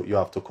you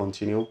have to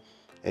continue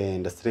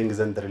and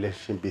strengthen the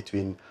relationship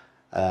between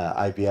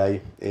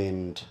IVI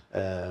and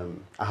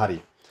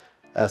AHRI.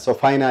 So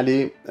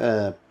finally,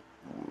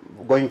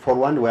 going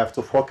forward, we have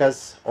to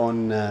focus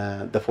on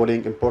the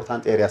following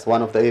important areas.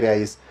 One of the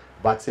areas is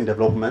vaccine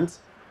development.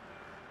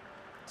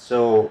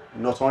 So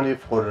not only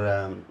for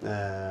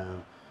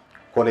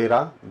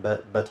cholera,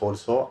 but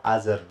also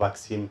other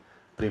vaccine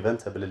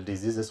preventable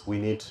diseases, we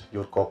need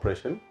your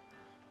cooperation,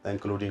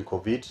 including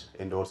COVID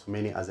and also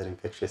many other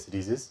infectious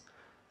diseases.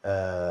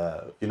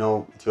 You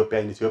know,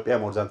 in Ethiopia,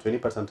 more than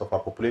 20% of our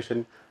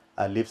population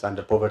lives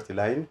under poverty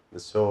line.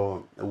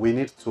 So we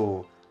need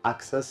to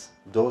access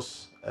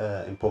those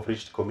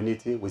impoverished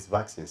community with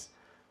vaccines.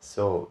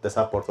 So the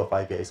support of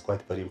IVI is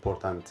quite very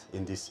important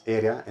in this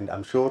area, and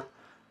I'm sure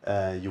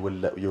you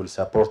will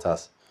support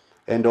us.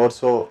 And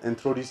also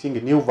introducing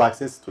new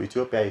vaccines to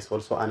Ethiopia is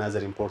also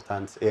another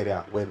important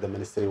area where the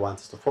ministry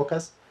wants to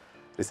focus.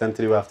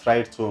 Recently, we have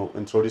tried to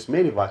introduce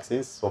many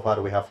vaccines. So far,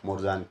 we have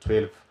more than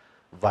 12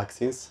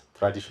 vaccines,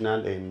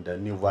 traditional and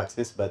new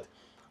vaccines, but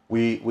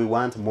we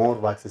want more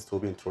vaccines to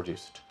be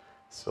introduced.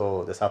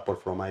 So the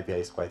support from IVI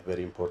is quite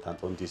very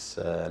important on this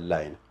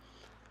line.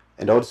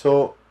 And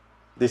also,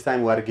 this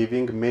time we are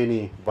giving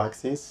many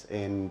vaccines,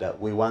 and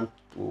we want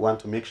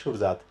to make sure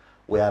that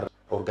we are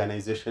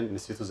organization,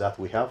 institutes that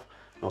we have,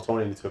 not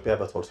only in Ethiopia,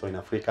 but also in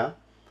Africa.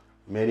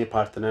 Many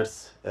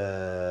partners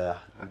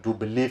do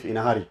believe in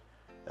AHRI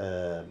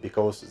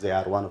because they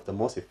are one of the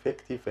most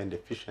effective and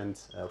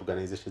efficient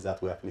organizations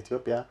that we have in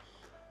Ethiopia.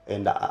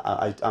 And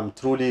I'm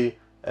truly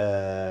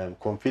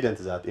confident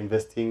that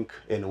investing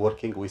and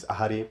working with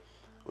AHRI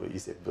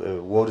is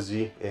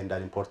worthy and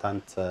an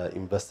important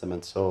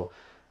investment. So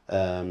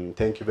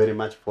thank you very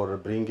much for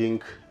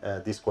bringing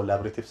this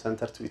collaborative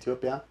center to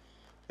Ethiopia.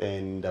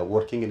 And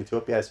working in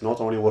Ethiopia is not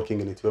only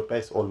working in Ethiopia,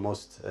 it's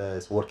almost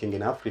it's working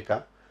in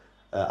Africa.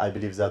 I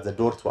believe that the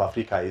door to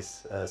Africa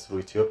is through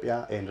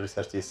Ethiopia, and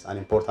research is an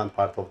important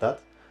part of that.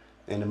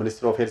 And the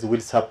Ministry of Health will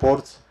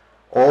support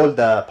all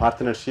the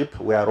partnership.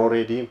 We are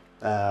already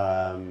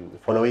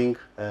following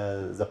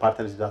the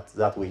partnership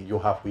that you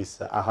have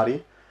with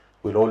AHRI.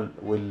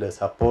 Will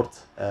support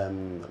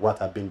what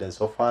have been done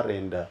so far,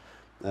 and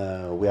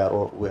we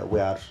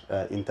are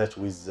in touch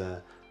with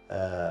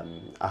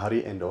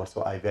AHRI and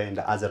also IVI and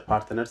the other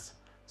partners,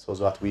 so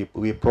that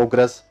we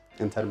progress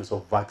in terms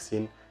of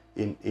vaccine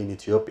in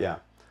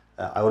Ethiopia.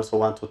 I also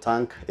want to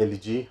thank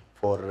LG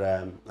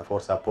for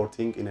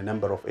supporting in a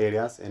number of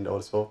areas, and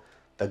also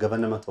the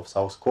government of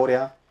South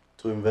Korea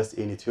to invest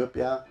in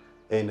Ethiopia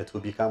and to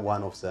become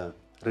one of the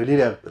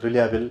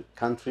reliable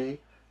country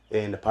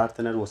and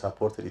partner who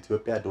supported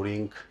Ethiopia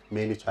during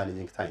many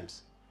challenging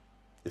times.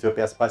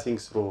 Ethiopia is passing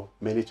through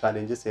many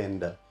challenges,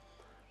 and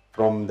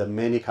from the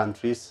many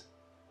countries,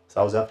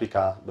 South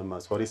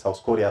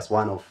Korea is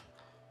one of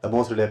the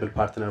most reliable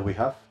partner we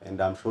have, and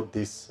I'm sure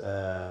this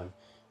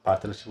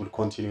partnership will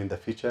continue in the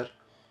future.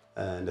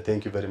 And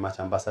thank you very much,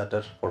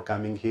 Ambassador, for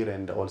coming here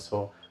and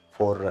also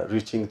for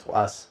reaching to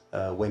us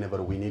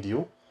whenever we need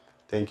you.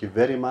 Thank you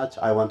very much.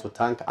 I want to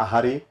thank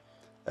AHRI,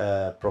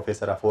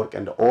 Professor Afwork,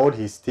 and all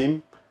his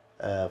team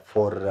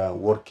for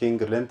working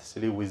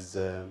relentlessly with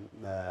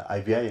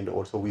IVI and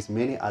also with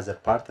many other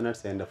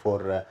partners, and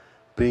for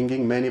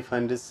bringing many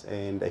funds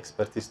and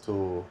expertise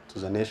to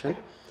the nation.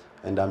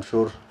 And I'm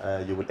sure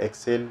you will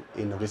excel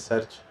in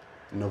research,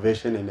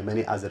 innovation, and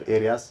many other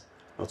areas,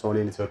 not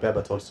only in Ethiopia,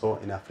 but also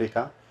in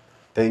Africa.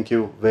 Thank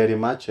you very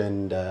much.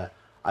 And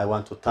I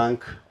want to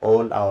thank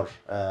all our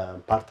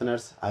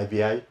partners,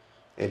 IVI,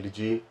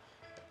 LG,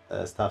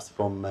 staffs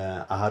from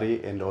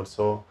AHRI, and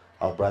also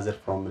our brother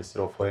from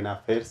Ministry of Foreign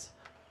Affairs,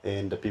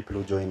 and the people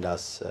who joined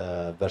us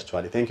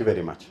virtually. Thank you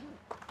very much.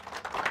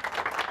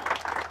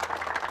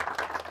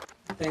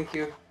 Thank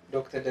you,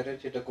 Dr.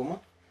 Dereje Daguma.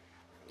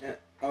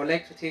 I would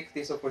like to take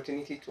this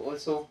opportunity to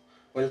also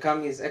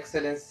welcome His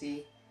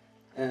Excellency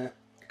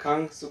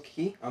Kang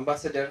Suk-hee,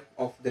 Ambassador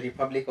of the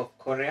Republic of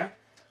Korea,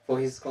 for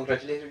his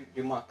congratulatory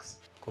remarks.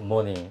 Good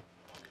morning.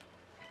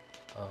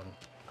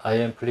 I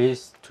am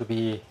pleased to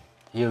be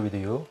here with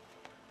you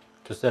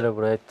to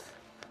celebrate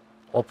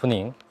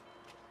opening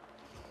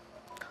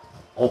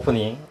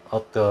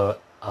of the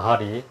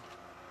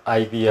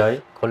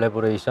AHRI-IVI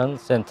Collaboration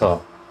Center.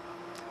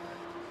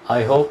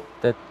 I hope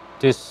that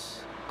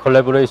this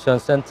collaboration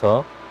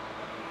center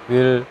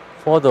will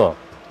further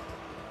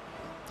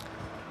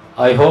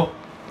I hope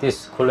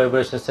this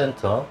collaboration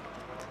center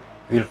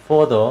will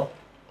further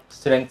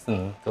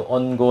strengthen the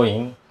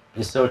ongoing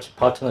research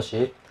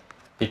partnership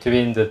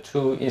between the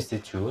two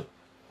institutes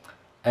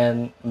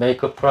and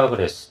make a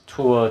progress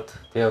toward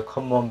their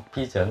common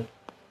vision,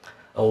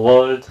 a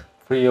world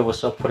free of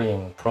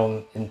suffering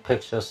from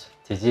infectious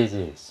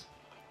diseases.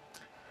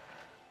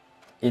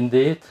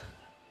 Indeed,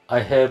 I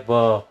have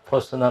a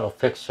personal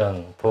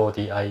affection for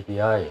the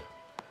IVI.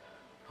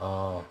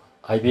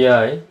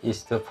 IVI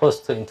is the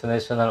first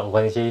international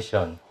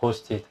organization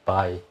hosted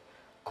by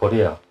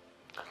Korea.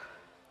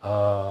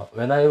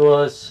 When I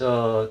was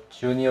a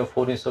junior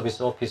foreign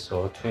service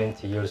officer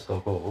 20 years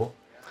ago,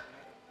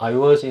 I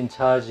was in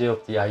charge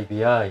of the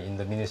IVI in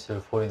the Ministry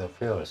of Foreign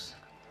Affairs.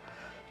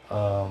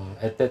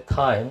 At that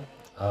time,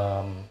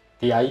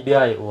 the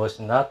IVI was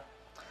not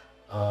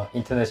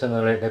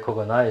internationally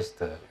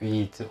recognized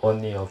with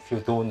only a few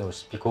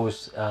donors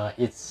because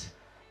it's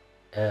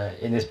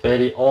in its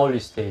very early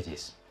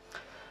stages.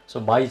 So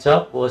my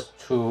job was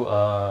to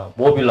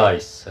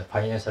mobilize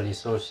financial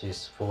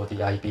resources for the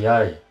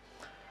IVI.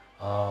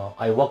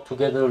 I worked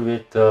together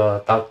with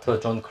Dr.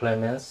 John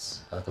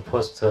Clements, the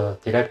first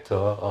director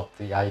of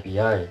the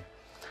IVI.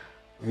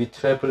 We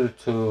traveled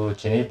to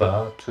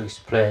Geneva to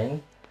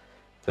explain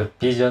the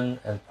vision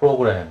and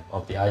program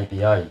of the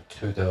IVI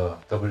to the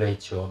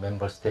WHO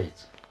member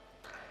states.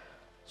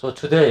 So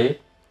today,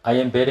 I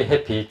am very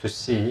happy to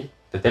see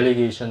the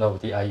delegation of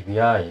the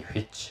IVI,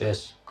 which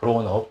has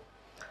grown up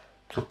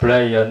to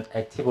play an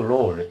active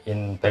role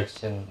in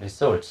vaccine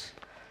research.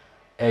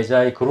 As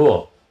I grew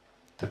up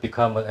to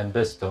become an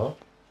ambassador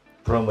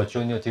from a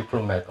junior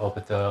diplomat over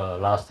the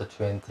last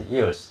 20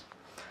 years.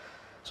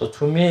 So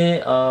to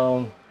me,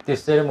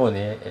 this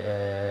ceremony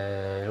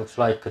looks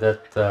like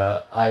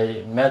that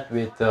I met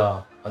with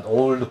an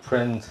old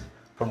friend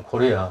from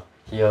Korea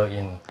here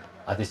in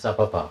Addis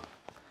Ababa.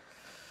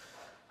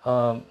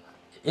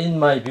 In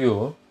my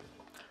view,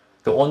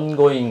 the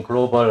ongoing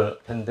global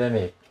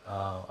pandemic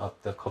of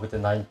the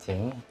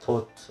COVID-19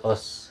 taught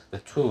us the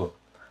two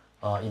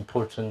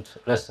important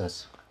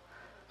lessons.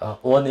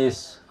 One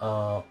is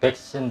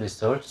vaccine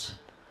research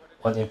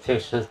on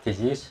infectious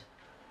disease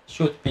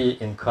should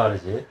be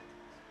encouraged.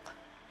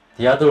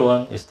 The other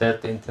one is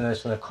that the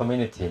international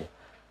community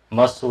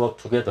must work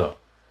together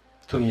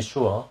to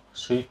ensure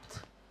swift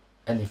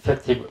and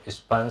effective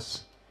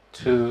response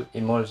to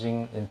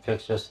emerging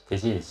infectious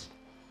disease.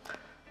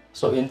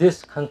 So in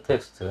this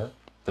context, the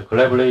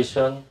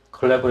collaboration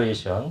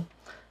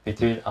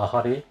between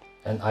AHRI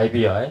and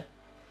IVI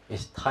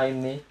is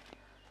timely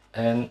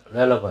and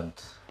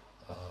relevant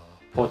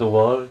for the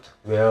world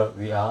where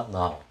we are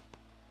now.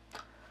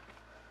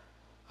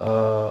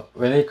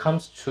 When it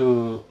comes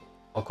to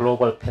a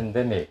global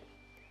pandemic,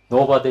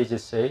 nobody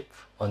is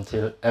safe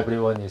until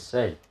everyone is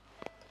safe.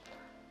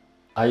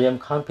 I am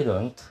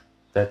confident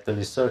that the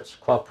research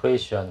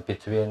cooperation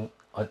between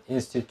an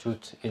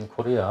institute in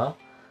Korea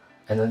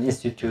and an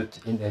institute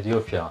in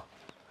Ethiopia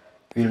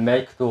will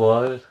make the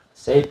world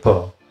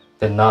safer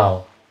than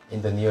now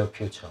in the near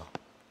future.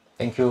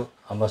 Thank you.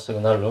 Ambassador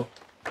Gnarlo.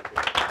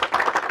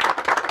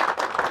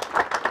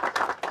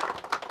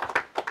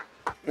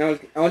 I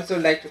would also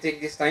like to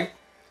take this time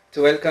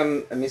to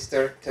welcome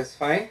Mr.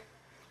 Tesfaye,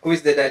 who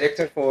is the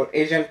Director for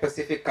Asian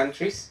Pacific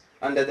countries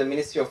under the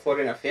Ministry of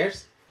Foreign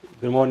Affairs.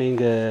 Good morning,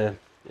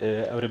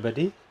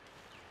 everybody,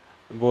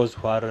 both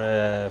who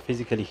are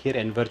physically here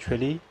and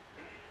virtually.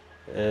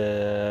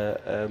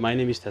 My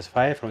name is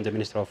Tesfaye from the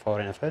Ministry of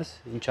Foreign Affairs,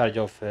 in charge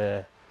of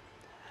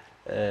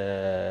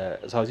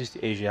Southeast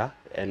Asia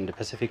and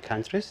Pacific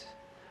countries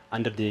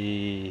under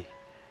the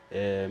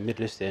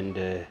Middle East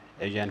and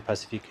Asian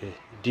Pacific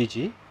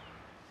DG.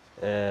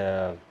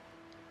 I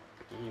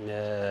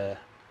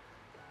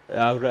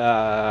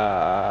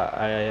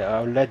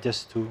would like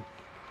just to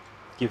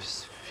give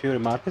few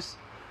remarks,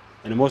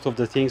 and most of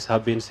the things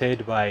have been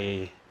said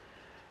by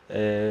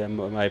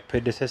my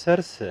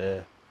predecessors,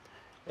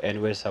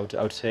 and whereas I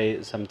would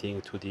say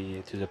something to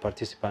the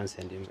participants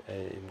and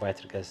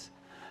invited guests.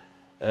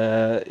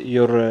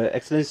 Your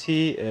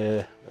Excellency,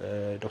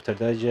 Dr.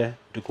 Daje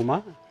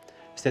Dukuma,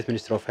 State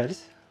Minister of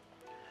Health,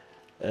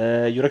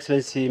 Your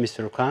Excellency,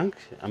 Mr. Kang,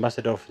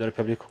 Ambassador of the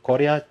Republic of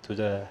Korea to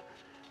the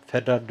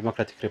Federal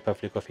Democratic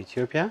Republic of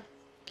Ethiopia,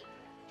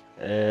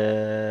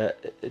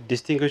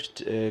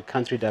 distinguished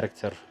country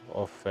director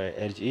of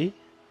AHRI-IVI,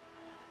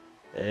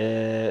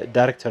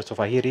 directors of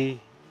AHRI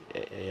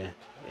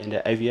and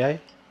the IVI,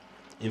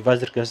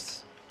 invited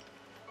guests,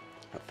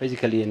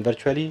 physically and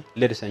virtually,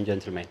 ladies and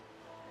gentlemen.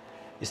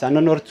 It's an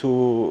honor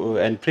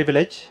and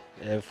privilege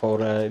for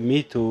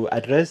me to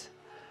address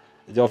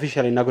the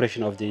official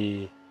inauguration of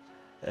the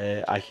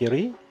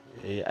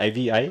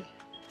AHRI-IVI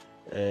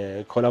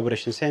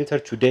Collaboration Center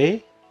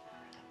today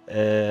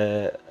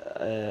at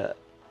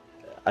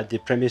the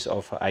premise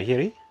of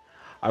AHRI.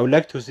 I would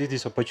like to see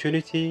this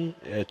opportunity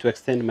to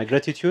extend my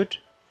gratitude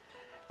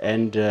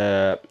and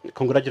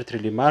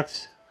congratulatory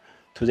remarks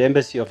to the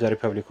Embassy of the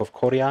Republic of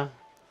Korea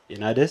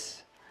in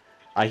Addis,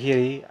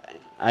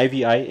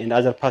 AHRI-IVI and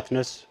other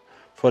partners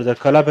for their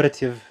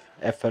collaborative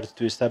efforts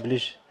to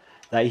establish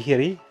the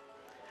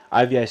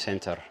AHRI-IVI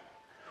Center,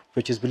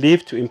 which is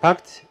believed to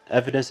impact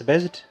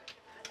evidence-based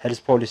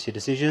health policy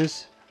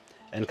decisions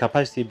and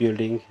capacity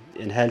building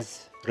in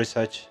health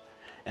research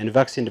and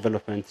vaccine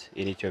development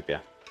in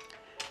Ethiopia.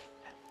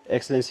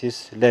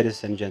 Excellencies,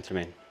 ladies and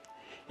gentlemen,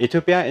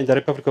 Ethiopia and the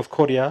Republic of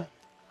Korea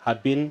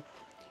have been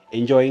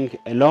enjoying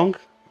a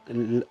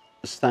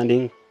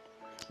long-standing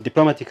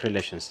diplomatic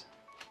relations.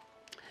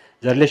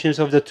 The relations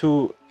of the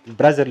two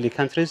brotherly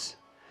countries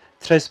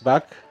trace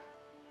back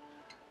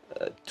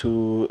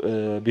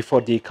to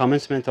before the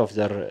commencement of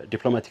their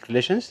diplomatic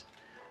relations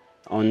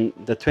on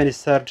the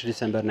 23rd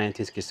December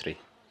 1963.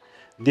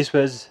 This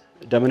was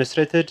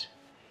demonstrated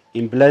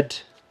in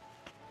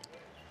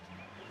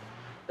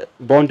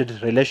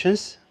blood-bonded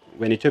relations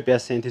when Ethiopia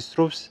sent its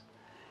troops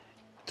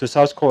to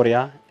South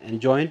Korea and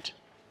joined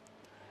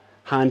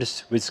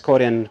hands with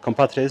Korean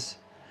compatriots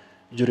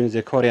during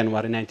the Korean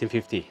War in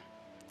 1950.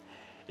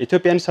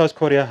 Ethiopia and South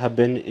Korea have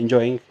been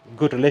enjoying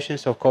good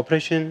relations of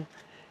cooperation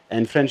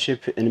and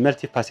friendship in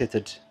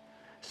multifaceted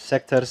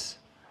sectors,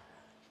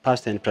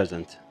 past and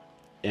present.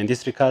 In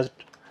this regard,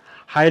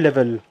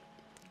 high-level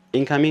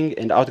incoming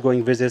and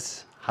outgoing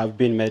visits have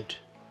been made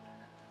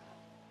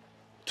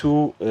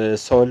to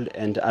Seoul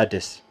and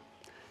Addis.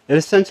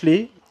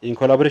 Recently, in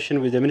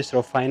collaboration with the Minister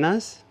of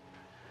Finance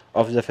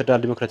of the Federal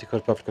Democratic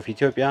Republic of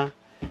Ethiopia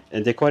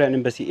and the Korean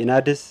Embassy in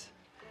Addis,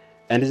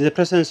 and in the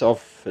presence of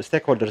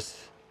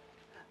stakeholders,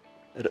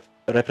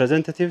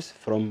 representatives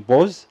from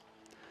both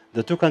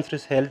the two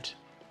countries held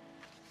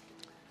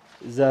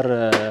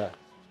their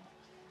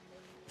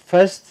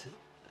first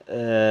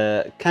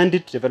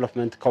candid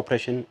development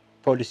cooperation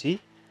policy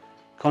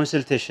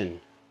consultation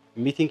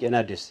meeting in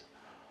Addis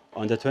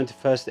on the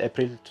 21st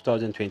April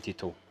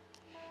 2022.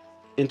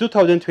 In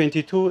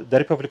 2022, the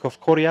Republic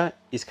of Korea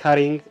is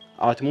carrying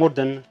out more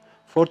than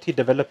 40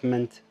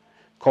 development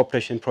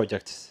cooperation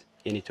projects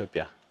in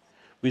Ethiopia,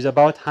 with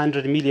about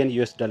 $100 million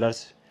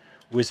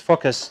with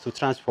focus to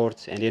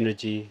transport and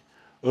energy,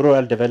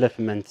 rural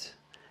development,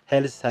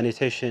 health,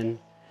 sanitation,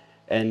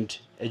 and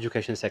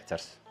education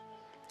sectors.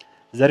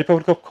 The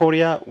Republic of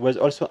Korea was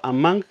also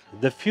among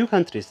the few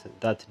countries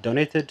that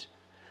donated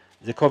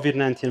the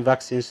COVID-19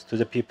 vaccines to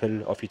the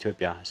people of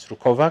Ethiopia through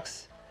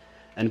COVAX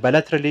and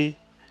bilaterally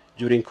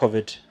during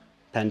COVID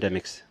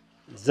pandemics.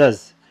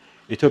 Thus,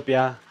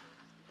 Ethiopia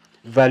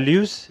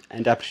values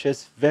and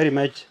appreciates very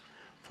much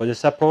for the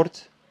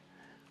support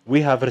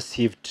we have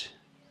received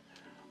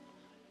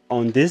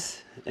on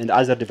this and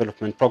other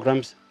development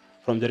programs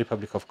from the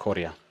Republic of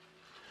Korea.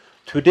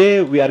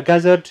 Today, we are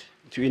gathered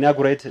to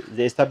inaugurate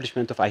the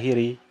establishment of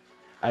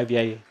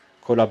AHRI-IVI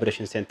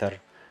Collaboration Center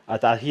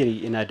at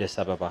AHRI in Addis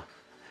Ababa.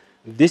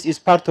 This is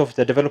part of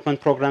the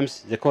development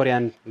programs the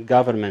Korean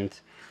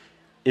government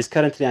is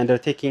currently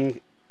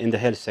undertaking in the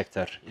health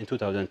sector in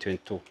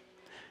 2022.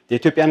 The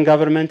Ethiopian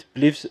government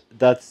believes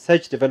that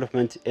such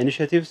development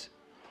initiatives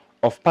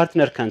of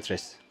partner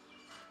countries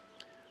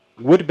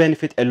would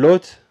benefit a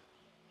lot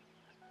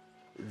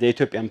the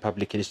Ethiopian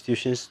public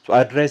institutions to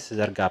address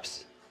their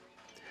gaps.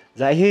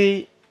 The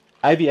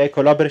AHRI-IVI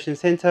Collaboration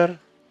Center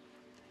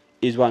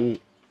is one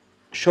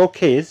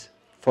showcase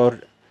for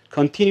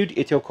continued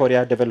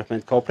Ethio-Korea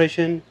development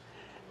cooperation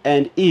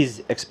and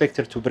is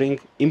expected to bring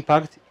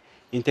impact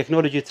in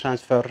technology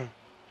transfer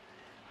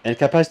and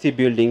capacity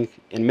building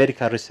in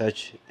medical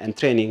research and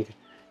training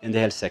in the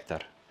health sector.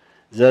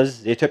 Thus,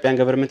 the Ethiopian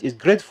government is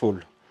grateful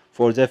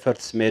for the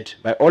efforts made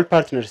by all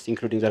partners,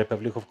 including the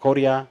Republic of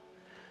Korea,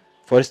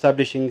 for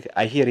establishing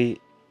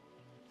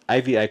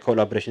AHRI-IVI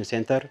Collaboration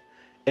Center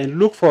and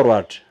look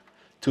forward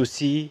to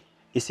see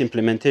its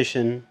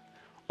implementation,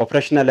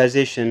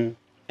 operationalization,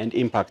 and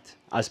impact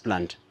as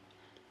planned.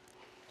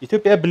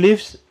 Ethiopia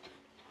believes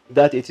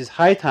that it is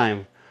high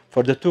time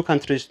for the two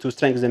countries to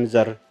strengthen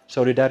their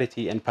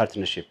solidarity and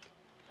partnership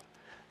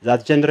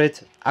that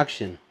generate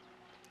action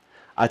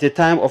at a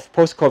time of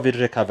post-COVID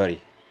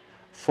recovery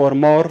for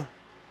more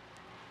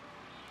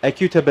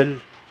equitable,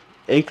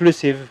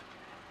 inclusive,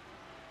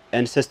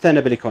 and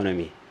sustainable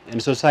economy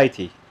and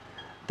society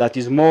that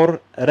is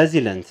more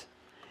resilient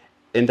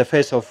in the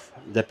face of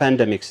the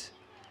pandemics,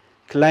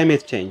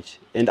 climate change,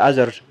 and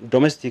other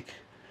domestic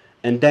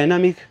and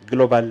dynamic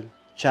global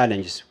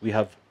challenges we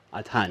have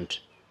at hand.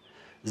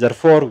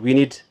 Therefore, we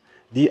need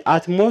the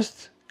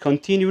utmost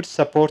continued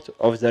support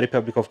of the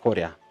Republic of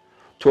Korea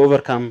to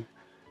overcome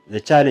the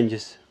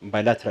challenges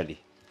bilaterally.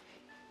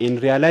 In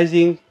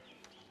realizing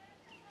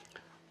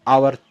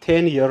our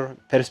 10-year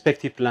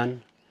perspective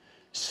plan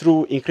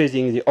through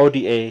increasing the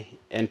ODA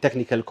and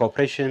technical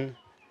cooperation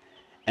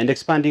and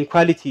expanding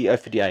quality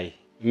FDI,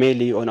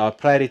 mainly on our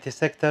priority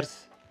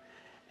sectors,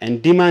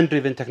 and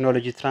demand-driven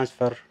technology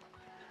transfer,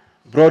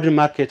 broaden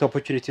market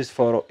opportunities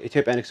for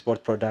Ethiopian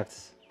export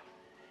products,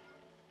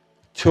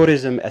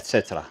 tourism,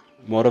 etc.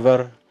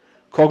 Moreover,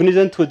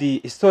 cognizant to the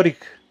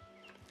historic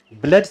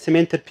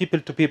blood-cemented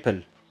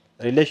people-to-people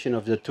relation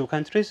of the two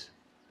countries,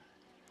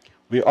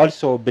 we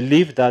also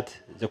believe that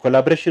the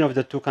collaboration of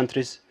the two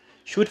countries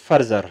should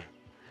further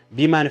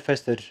be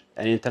manifested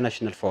in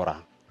international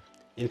fora.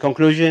 In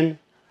conclusion,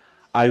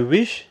 I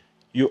wish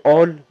you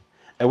all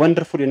a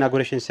wonderful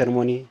inauguration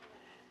ceremony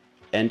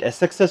and a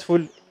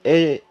successful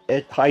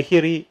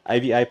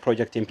AHRI-IVI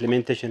project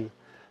implementation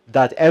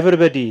that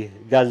everybody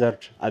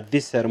gathered at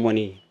this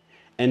ceremony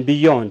and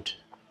beyond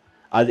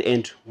at the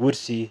end would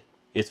see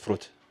its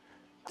fruit.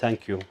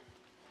 Thank you.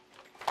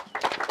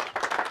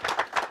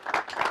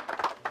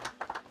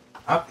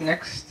 Up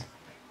next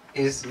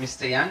is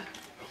Mr. Yang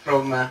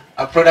from a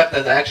product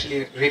that I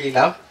actually really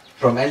love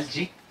from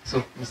LG.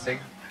 So, Mr. Yang.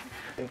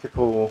 Thank you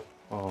for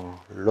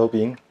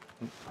loving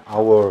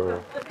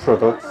our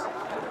products.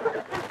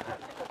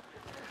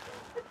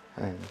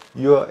 And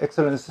Your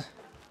Excellency,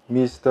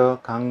 Mr.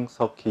 Kang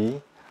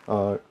Seok-hee,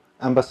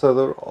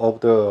 Ambassador of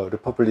the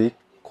Republic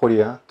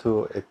Korea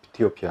to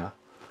Ethiopia.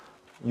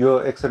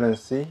 Your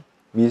Excellency,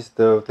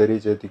 Mr.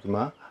 Derije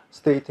Digma,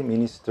 State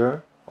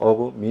Minister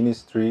of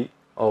Ministry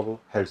of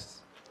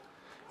Health.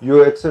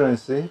 Your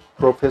Excellency,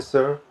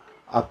 Professor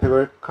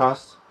Apewel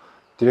Kas,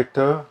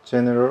 Director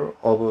General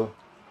of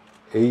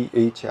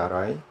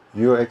AHRI.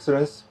 Your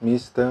Excellency,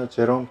 Mr.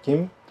 Jerome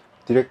Kim,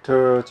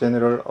 Director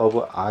General of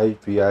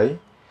IVI.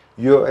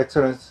 Your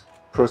Excellency,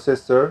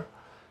 Professor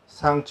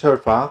Sang-cheol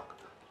Park,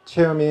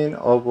 Chairman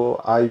of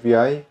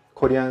IVI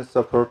Korean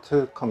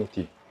Support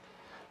Committee.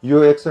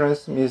 Your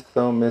Excellency,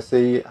 Mr.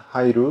 Mesei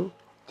Hairu,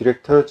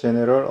 Director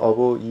General of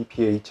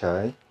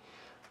EPHI.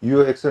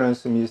 Your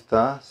Excellency,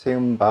 Mr.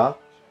 Seum Bak,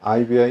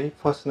 IVI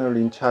personnel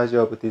in charge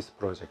of this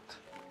project.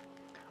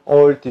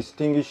 All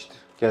distinguished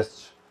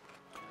guests,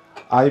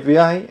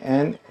 IVI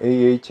and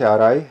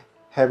AHRI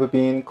have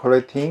been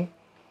collaborating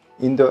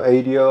in the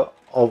area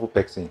of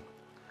vaccine.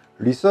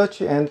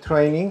 Research and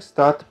training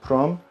start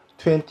from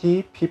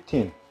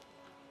 2015.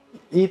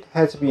 It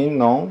has been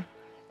known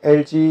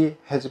LG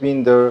has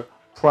been the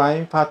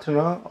prime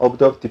partner of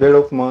the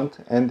development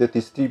and the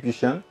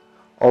distribution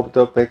of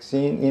the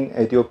vaccine in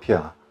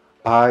Ethiopia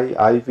by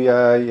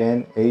IVI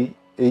and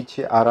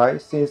AHRI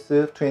since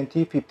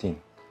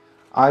 2015.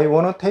 I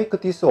want to take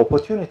this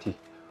opportunity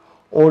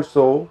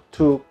also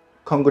to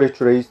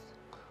congratulate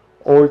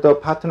all the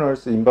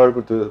partners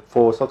involved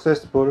for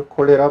successful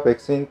cholera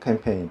vaccine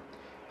campaign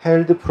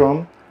held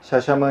from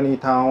Shashamani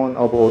town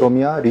of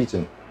Oromia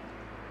region.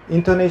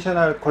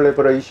 International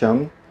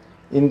collaboration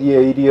in the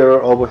area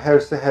of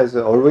health has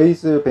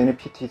always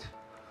benefited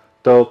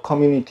the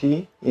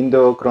community in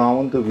the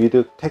ground with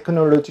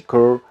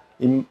technological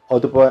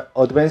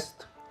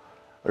advanced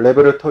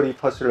laboratory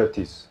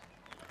facilities,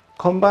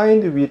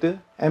 combined with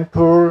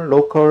ample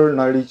local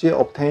knowledge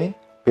obtained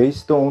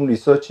based on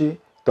research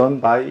done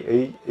by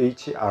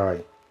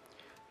AHRI.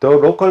 The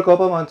local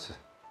government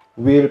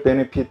will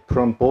benefit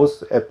from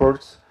both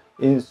efforts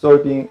in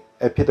solving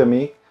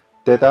epidemic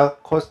that are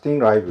costing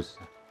lives.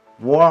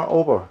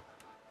 Moreover,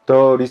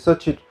 the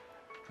research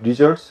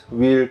results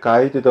will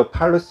guide the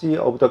policy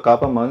of the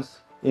governments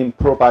in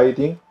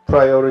providing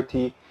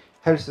priority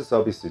health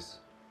services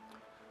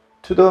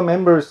to the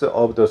members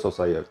of the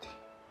society.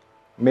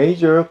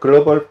 Major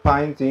global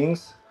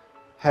findings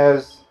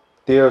has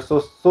their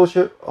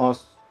sources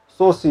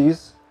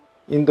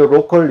in the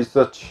local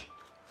research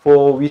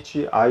for which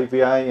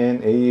IVI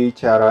and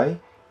AHRI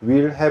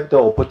will have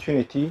the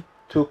opportunity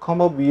to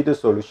come up with a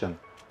solution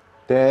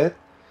that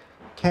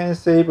can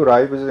save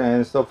lives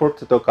and support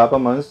the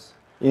governments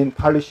in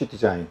policy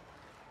design.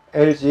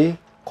 LG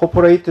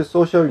corporate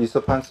social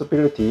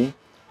responsibility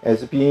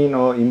has been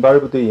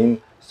involved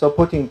in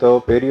supporting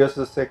the various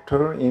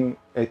sectors in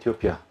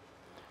Ethiopia.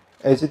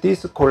 As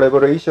this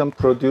collaboration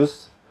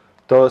produces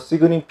the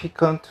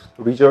significant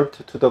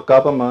result to the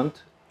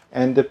government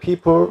and the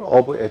people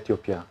of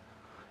Ethiopia,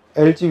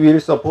 LG will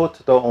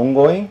support the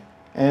ongoing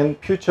and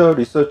future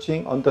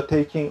researching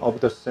undertaking of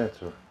the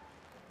center.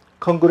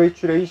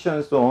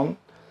 Congratulations on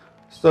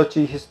such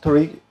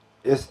historic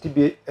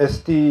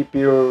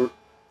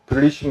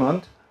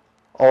establishment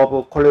of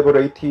a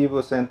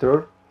collaborative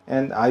center,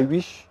 and I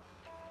wish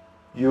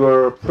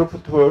your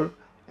fruitful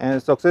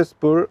and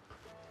successful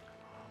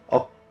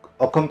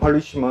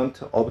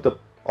accomplishment of the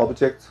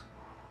objects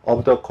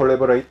of the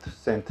Collaborate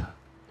Center.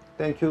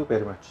 Thank you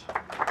very much.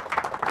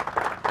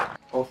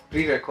 Of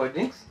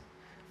pre-recordings,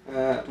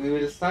 we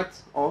will start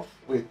off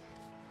with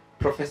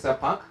Professor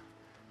Park.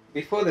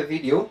 Before the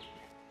video,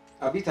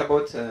 a bit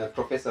about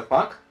Professor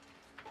Park.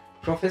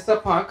 Professor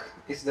Park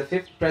is the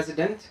 5th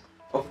president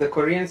of the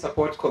Korean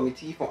Support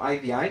Committee for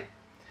IVI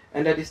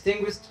and a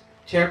distinguished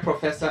chair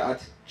professor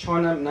at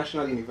Chonam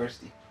National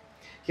University.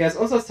 He has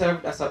also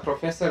served as a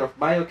professor of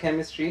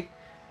biochemistry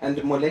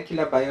and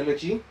molecular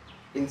biology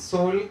in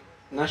Seoul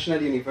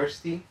National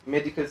University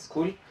Medical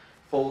School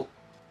for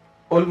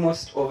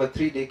almost over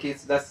 3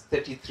 decades, that's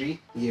 33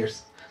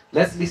 years.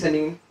 Let's listen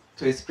in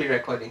to his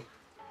pre-recording.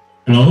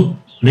 Hello,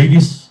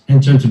 ladies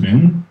and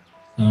gentlemen.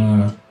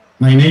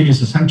 My name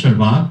is Sang-cheol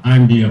Park.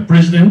 I'm the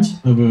president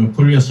of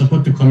Korea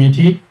Support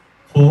Committee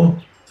for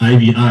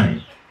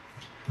IVI.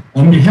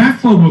 On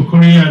behalf of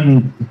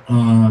Korean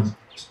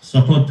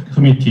Support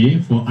Committee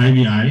for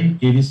IVI,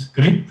 it is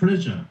great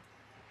pleasure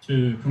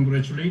to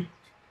congratulate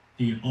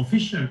the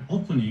official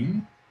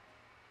opening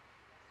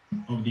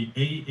of the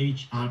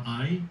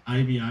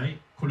AHRI-IVI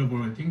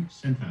Collaborating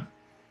Center.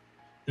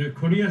 The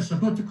Korea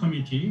Support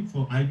Committee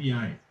for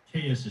IVI,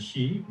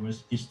 KSC,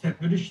 was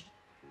established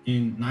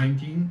in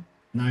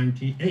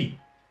 1998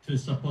 to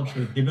support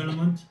the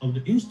development of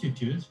the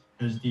Institute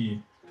as the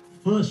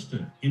first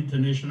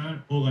international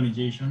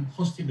organization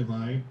hosted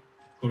by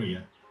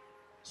Korea.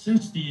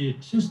 Since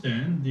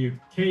then, the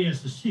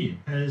KSC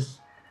has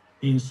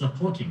been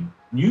supporting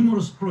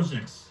numerous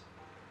projects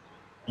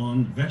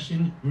on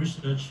vaccine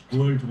research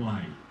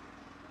worldwide.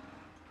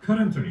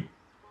 Currently,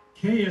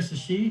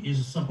 KSC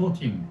is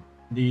supporting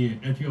the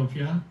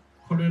Ethiopia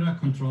Cholera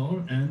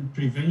Control and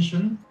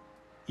Prevention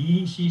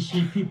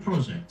ECCP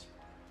project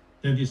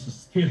that is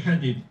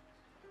spearheaded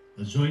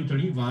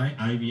jointly by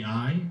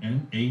IVI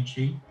and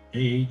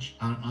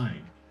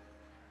AHRI.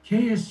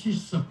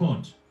 KSC's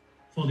support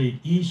for the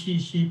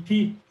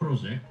ECCP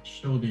project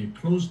show the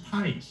close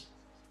ties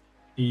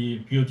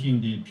between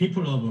the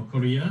people of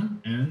Korea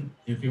and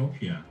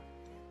Ethiopia,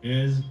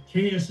 as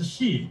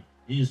KSC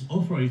is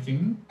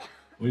operating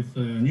with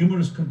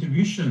numerous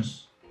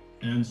contributions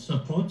and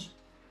support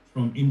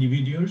from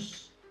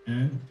individuals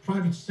and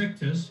private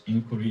sectors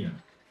in Korea.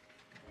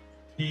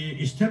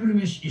 The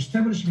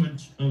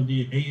establishment of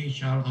the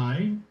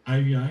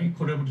AHRI-IVI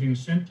Collaborating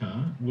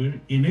Center will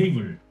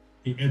enable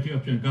the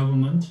Ethiopian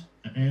government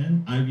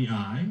and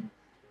IVI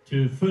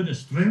to further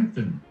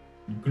strengthen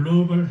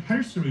global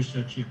health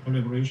research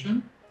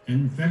collaboration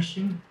and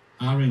vaccine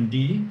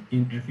R&D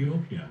in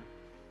Ethiopia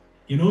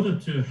in order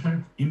to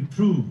help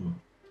improve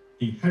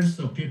the health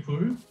of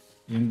people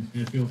in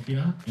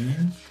Ethiopia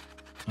and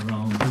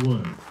around the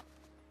world.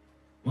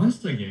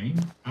 Once again,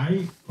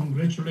 I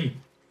congratulate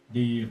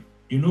the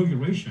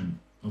inauguration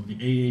of the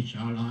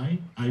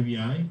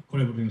AHRI-IVI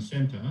Collaborating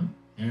Center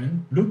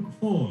and look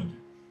forward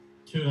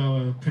to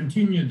our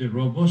continued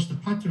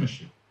robust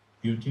partnership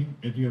between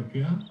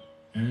Ethiopia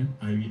and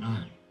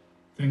IVI.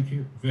 Thank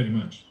you very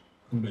much.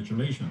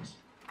 Congratulations.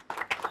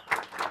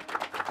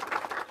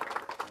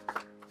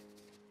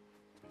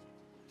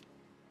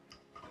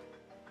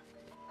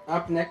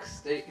 Up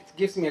next, it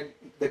gives me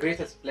the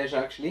greatest pleasure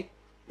actually,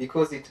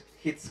 because it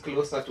hits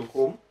closer to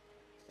home,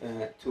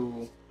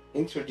 to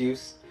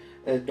introduce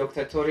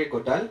Dr. Tore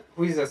Godal,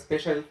 who is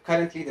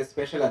currently the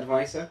special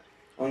advisor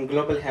on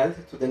global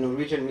health to the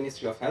Norwegian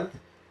Ministry of Health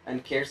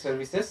and Care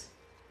Services.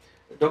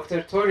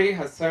 Dr. Tore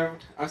has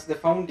served as the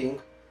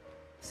founding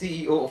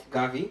CEO of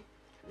Gavi,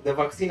 the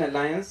Vaccine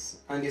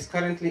Alliance, and is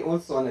currently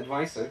also an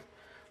advisor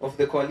of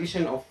the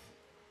Coalition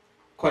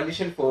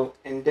for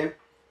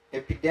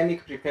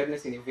Epidemic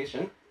Preparedness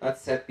Innovation,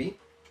 that's CEPI,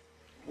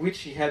 which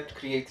he helped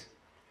create.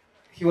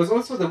 He was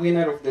also the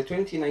winner of the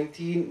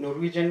 2019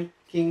 Norwegian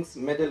King's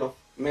Medal of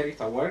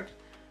Merit Award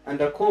and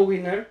a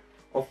co-winner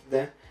of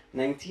the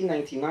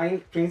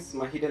 1999 Prince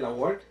Mahidol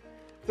Award.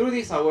 Through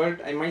this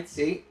award, I might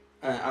say,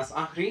 as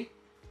AHRI,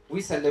 we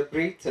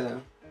celebrate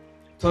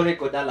Tore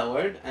Godal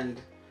Award,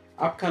 and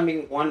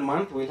upcoming 1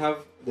 month we'll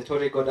have the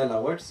Tore Godal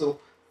Award. So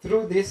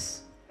through the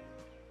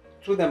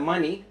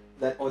money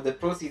or the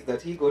proceeds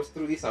that he got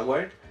through this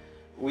award,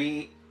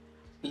 we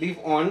live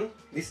on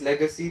this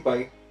legacy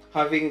by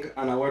having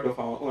an award of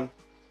our own.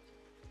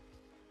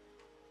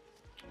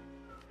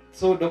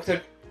 So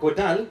Dr.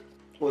 Godal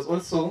was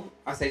also,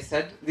 as I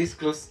said, this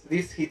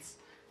hits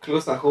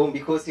closer home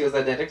because he was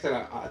a director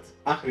at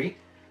AHRI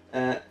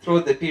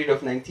throughout the period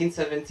of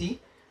 1970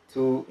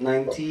 to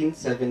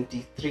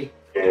 1973.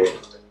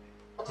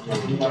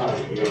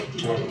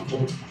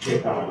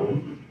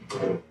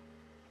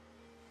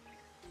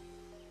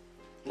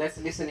 Let's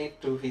listen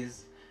to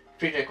his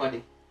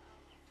pre-recording.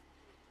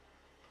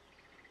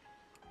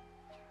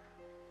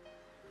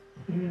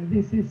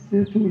 This is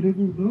Tore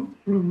Godal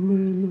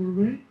from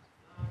Norway.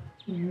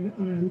 I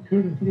am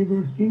currently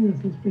working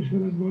as a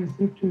special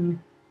advisor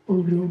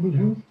on global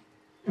health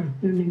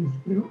at the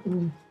Ministry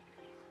of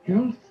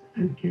Health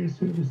and Care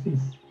Services.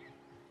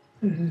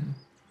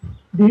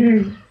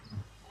 Dear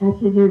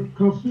Armauer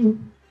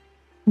Hansen,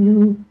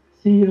 new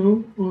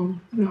CEO of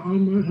the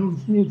Armauer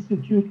Hansen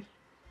Institute,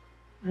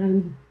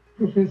 and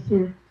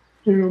Professor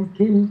Jerome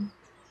Kim,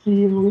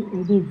 CEO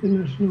of the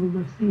International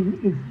Vaccine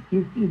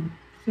Institute in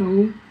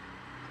Seoul,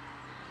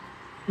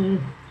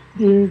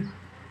 dear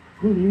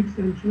colleagues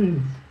and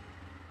friends.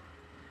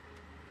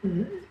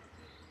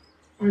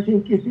 I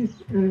think it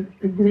is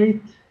a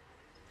great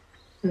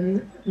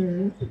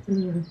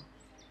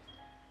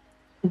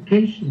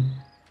occasion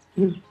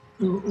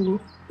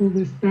of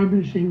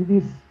establishing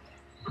this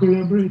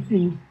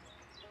collaborating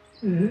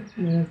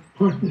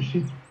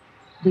partnership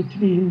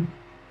between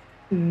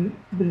the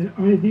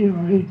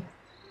IVI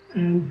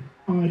and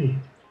AHRI.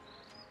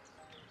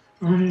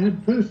 I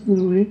had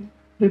personally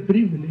the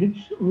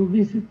privilege of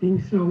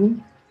visiting Seoul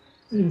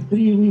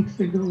 3 weeks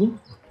ago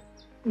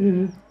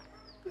when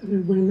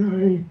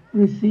I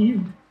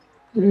received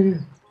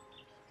the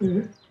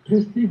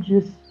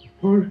prestigious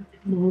Park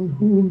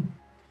Man-hoon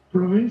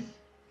Prize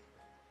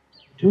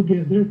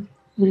together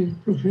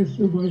with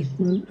Professor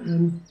Weissman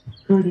and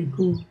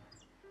Kariko,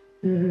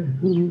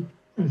 who,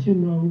 as you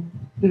know,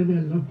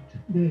 developed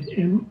the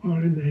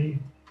mRNA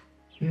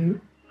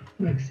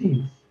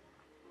vaccines.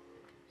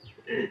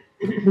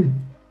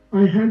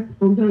 I had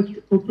on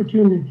that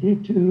opportunity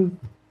to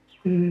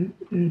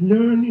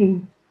learn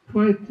in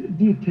quite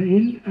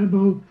detail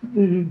about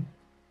the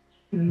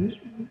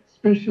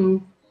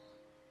special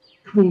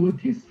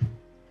qualities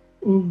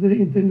of the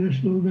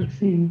International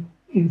Vaccine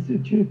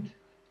Institute,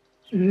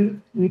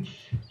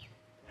 which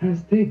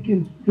has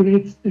taken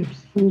great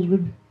steps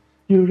forward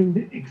during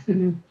the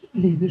excellent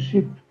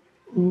leadership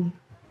of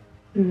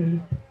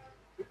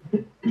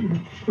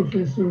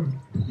Professor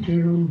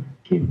Jerome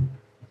Kim.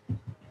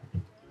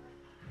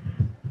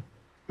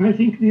 I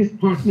think this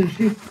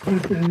partnership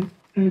has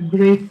a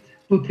great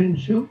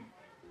potential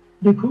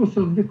because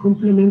of the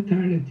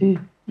complementarity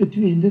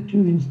between the two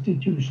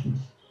institutions.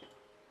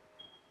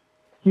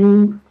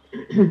 You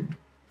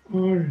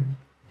are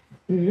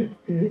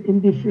in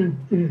different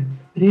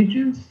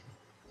regions,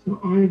 so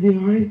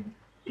IVI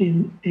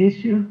in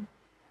Asia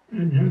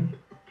and have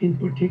in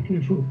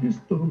particular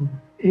focused on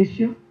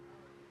Asia,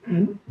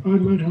 and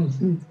Armauer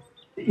Hansen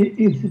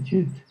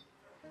Institute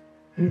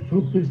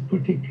focused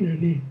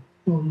particularly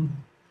on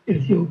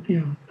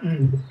Ethiopia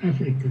and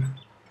Africa.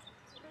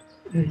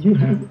 You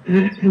have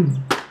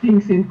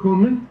things in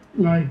common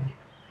like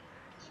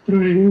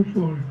striving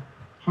for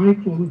high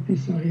quality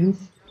science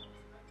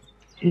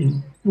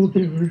in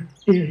whatever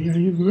area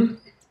you work,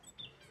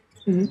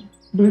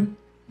 but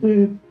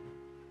the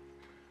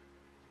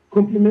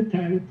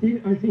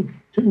complementarity, I think,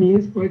 to me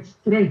is quite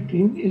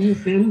striking in the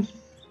sense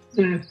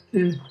that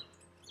the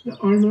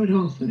Armauer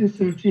Hansen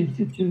Research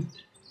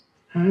Institute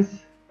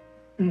has,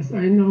 as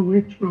I know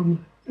it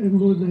from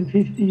more than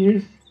 50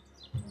 years,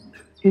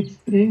 its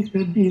strength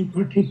has been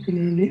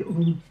particularly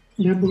on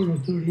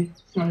laboratory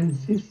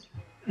sciences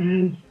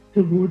and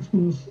towards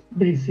most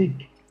basic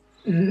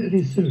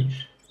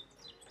research.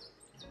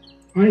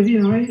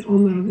 IVI,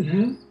 on the other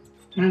hand,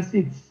 has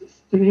its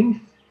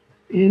strength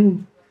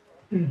in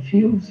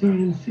field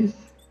sciences,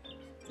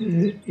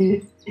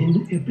 in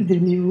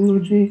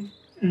epidemiology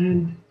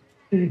and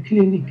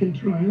clinical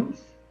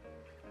trials,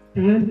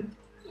 and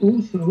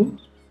also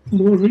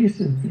more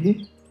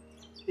recently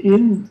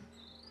in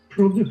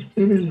product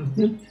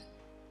development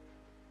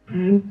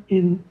and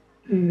in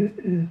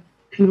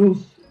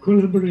close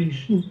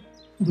collaboration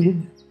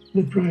with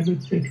the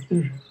private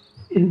sector,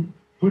 in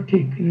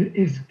particular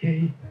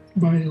SK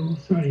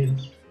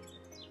Bioscience.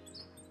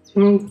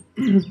 So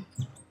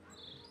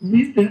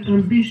with the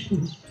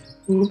ambitions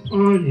of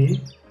AHRI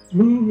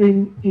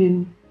moving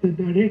in the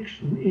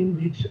direction in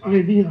which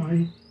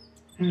IVI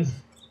has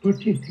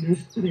particular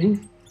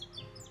strength,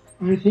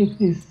 I think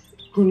this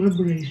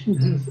collaboration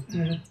has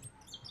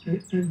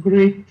a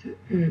great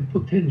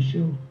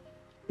potential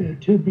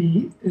to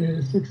be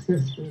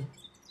successful.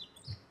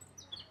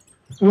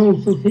 I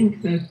also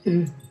think that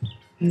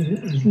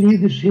as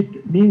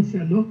leadership means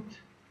a lot,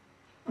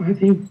 I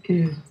think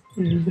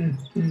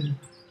that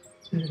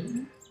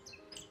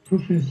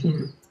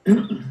Professor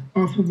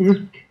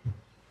Afewerk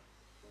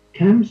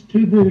comes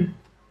to the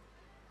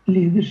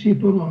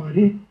leadership of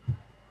AHRI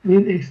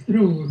with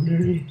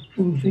extraordinary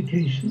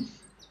qualifications,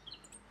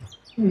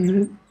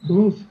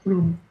 both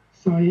from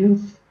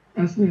science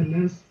as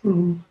well as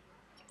from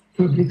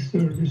public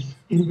service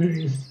in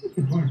various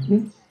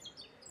departments.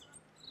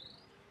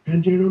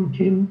 And Jerome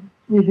Kim,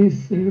 with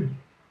his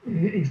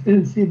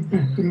extensive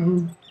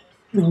background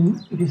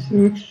from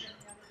research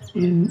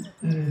in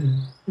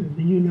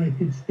the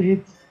United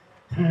States,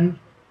 have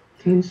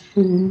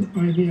transformed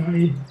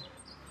IVI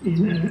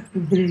in a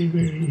very,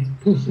 very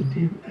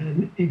positive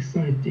and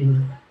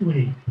exciting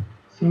way.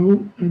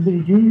 So under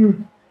your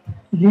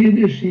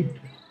leadership,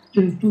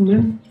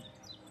 gentlemen,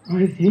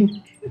 I think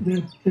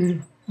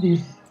that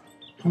this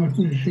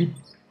partnership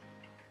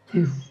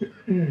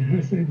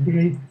has a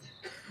great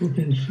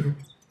potential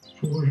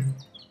for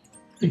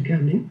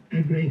becoming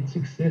a great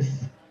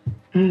success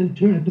and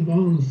to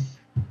advance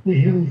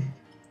the health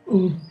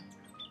of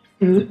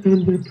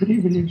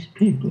underprivileged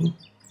people,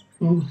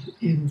 both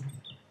in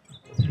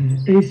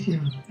Asia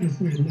as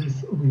well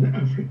as on the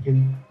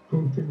African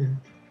continent.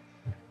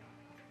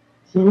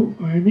 So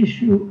I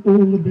wish you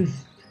all the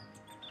best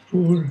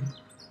for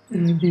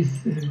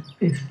this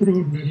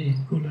extraordinary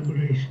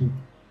collaboration.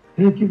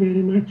 Thank you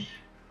very much.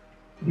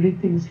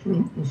 Greetings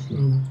from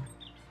Oslo.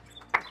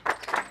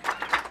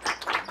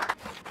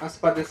 As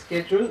per the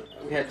schedule,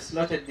 we had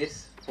slotted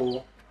this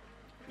for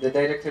the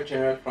Director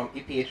General from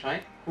EPHI,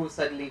 who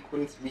sadly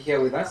couldn't be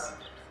here with us,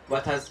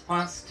 but has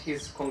passed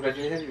his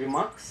congratulatory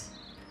remarks.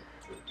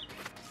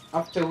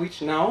 After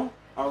which now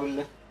I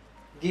will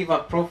give a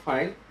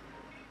profile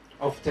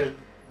of Dr.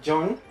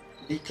 John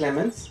D.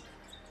 Clements,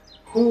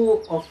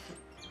 who of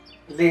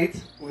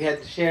late we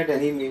had shared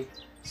an email,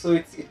 so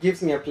it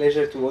gives me a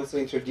pleasure to also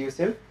introduce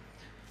him.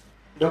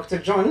 Dr.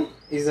 John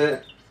is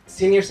a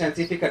Senior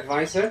Scientific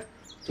Advisor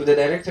to the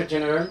Director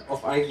General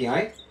of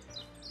IVI.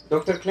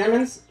 Dr.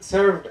 Clements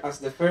served as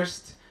the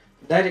first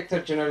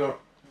Director General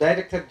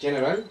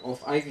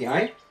of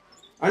IVI.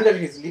 Under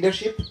his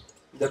leadership,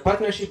 the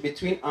partnership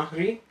between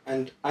AHRI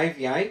and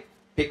IVI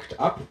picked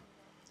up,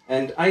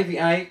 and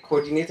IVI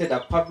coordinated a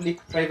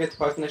public-private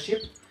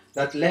partnership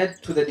that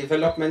led to the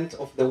development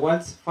of the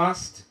world's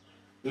first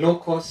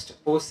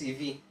low-cost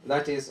OCV,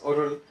 that is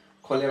oral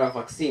cholera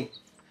vaccine.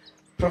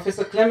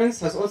 Professor Clemens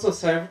has also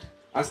served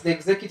as the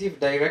executive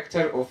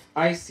director of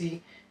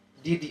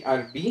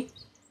ICDDRB.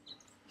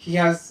 He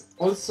has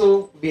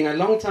also been a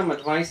long-term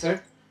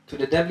advisor to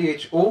the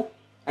WHO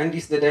and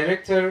is the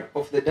director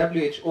of the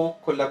WHO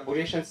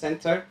Collaborating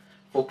Center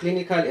for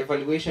Clinical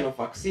Evaluation of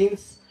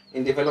Vaccines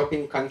in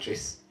Developing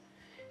Countries.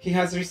 He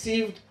has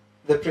received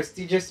the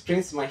prestigious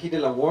Prince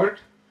Mahidol Award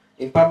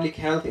in Public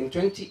Health in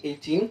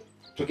 2018,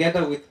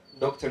 together with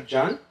Dr.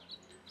 Jan,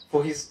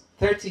 for his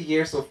 30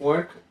 years of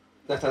work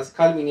that has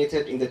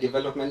culminated in the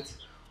development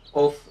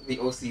of the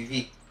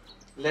OCV.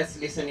 Let's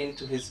listen in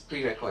to his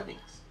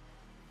pre-recordings.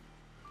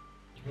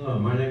 Hello,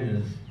 my name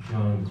is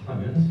John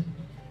Clemens,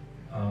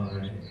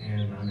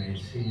 and I'm a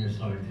senior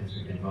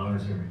scientific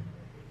advisor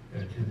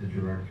to the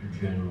Director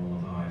General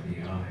of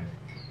IVI.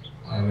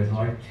 I would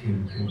like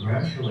to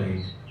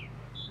congratulate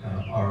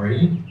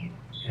AHRI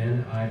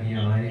and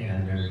IVI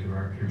and their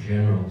Director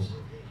Generals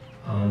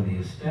on the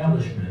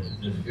establishment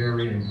of this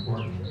very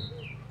important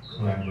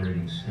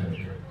collaborating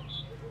center.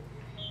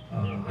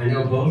 I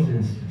know both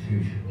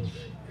institutions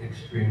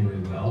extremely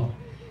well.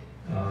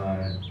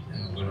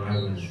 When I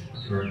was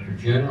Director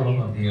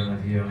General of the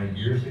IVI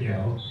years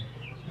ago,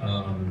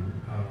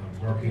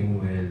 working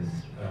with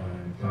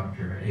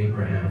Dr.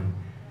 Abraham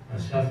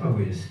Sefa,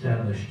 we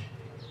established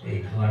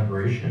a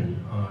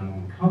collaboration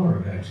on cholera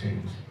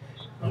vaccines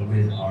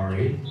with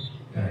AHRI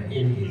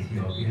in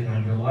Ethiopia, and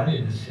I'm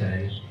delighted to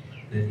say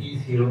that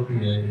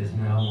Ethiopia is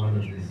now one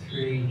of the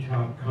 3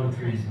 top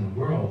countries in the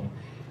world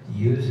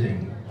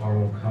using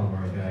oral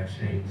cholera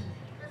vaccines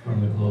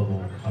from the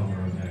global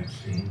cholera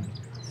vaccine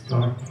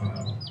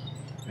stockpile.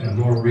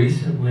 More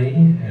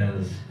recently,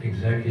 as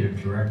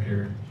Executive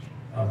Director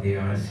of the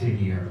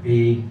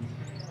ICDRB,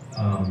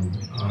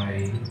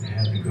 I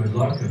had the good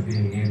luck of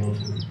being able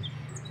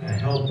to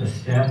help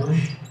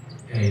establish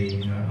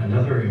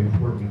another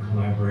important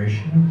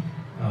collaboration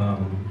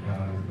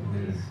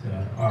with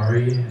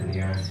AHRI and the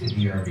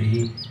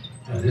ICDRB.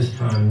 This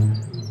time,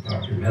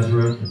 Dr.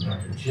 Meseret and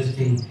Dr.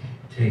 Chisti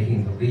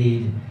taking the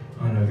lead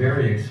on a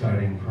very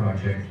exciting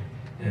project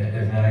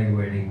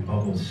evaluating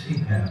bubble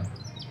CPAP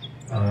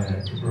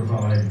to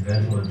provide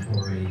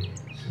ventilatory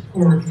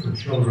support for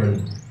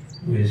children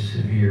with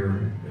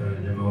severe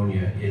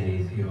pneumonia in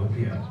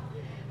Ethiopia.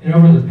 And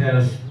over the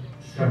past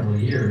several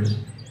years,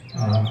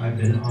 I've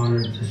been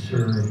honored to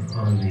serve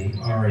on the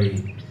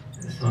AHRI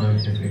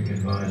Scientific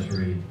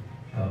Advisory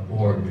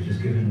Board, which has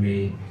given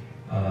me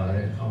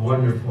a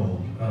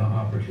wonderful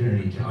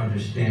opportunity to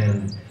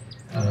understand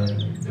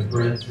the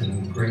breadth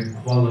and great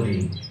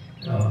quality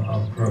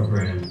of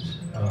programs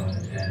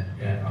at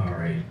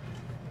AHRI.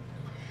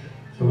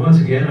 So once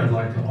again, I'd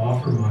like to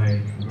offer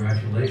my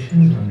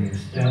congratulations on the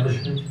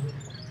establishment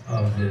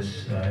of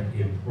this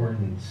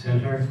important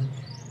center.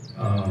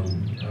 I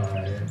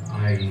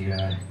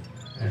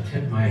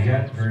tip my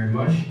hat very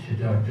much to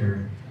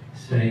Dr.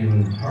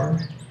 Sayun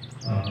Park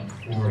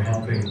for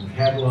helping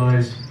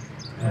catalyze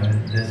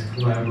this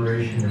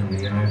collaboration on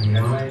the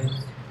IVI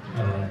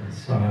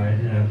side,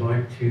 and I'd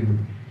like to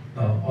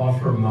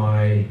offer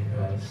my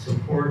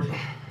support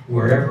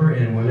wherever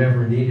and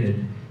whenever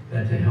needed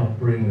to help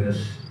bring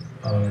this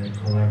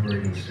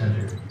collaborating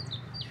center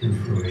to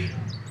fruition.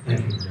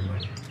 Thank you very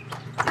much.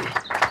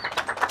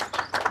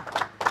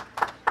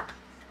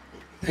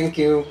 Thank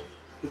you,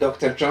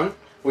 Dr. John.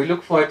 We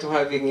look forward to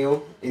having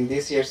you in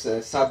this year's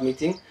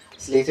sub-meeting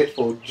slated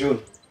for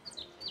June.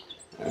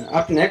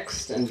 Up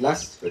next, and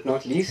last but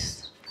not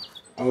least,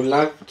 I would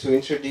love to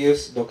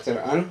introduce Dr.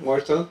 Ann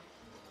Wartel,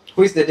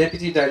 who is the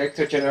Deputy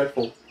Director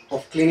General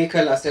of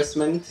Clinical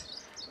Assessment,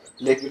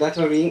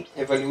 Regulatory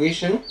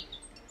Evaluation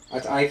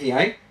at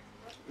IVI.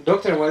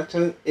 Dr.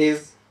 Wartel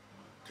is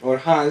or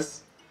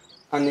has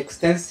an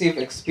extensive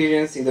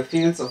experience in the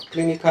fields of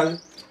clinical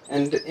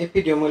and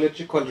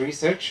epidemiological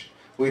research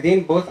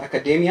within both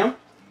academia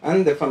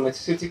and the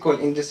pharmaceutical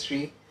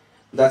industry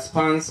that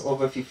spans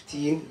over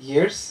 15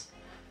 years,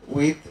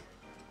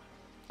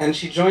 and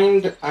she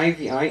joined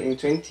IVI in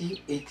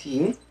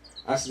 2018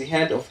 as the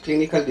head of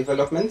clinical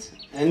development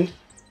and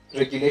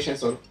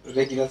regulations or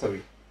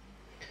regulatory.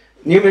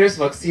 Numerous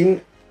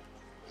vaccine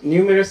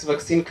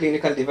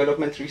clinical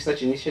development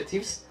research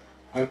initiatives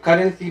are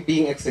currently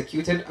being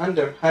executed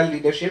under her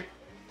leadership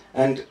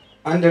and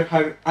under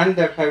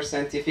her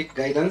scientific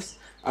guidance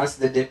as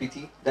the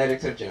Deputy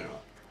Director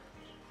General.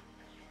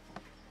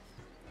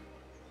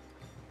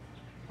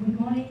 Good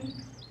morning,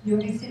 Your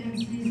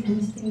Excellencies and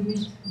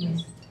distinguished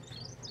guests.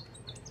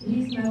 It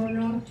is my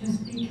honor to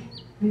speak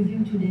with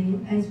you today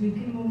as we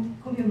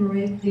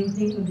commemorate the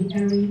opening of the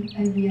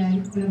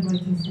AHRI-IVI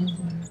Collaborating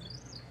Center.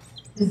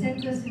 The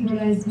center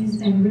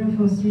symbolizes and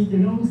reinforces the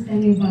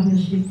long-standing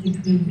partnership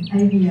between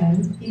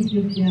IVI,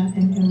 Ethiopia,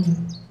 and AHRI,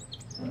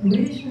 a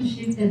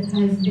relationship that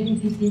has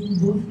benefited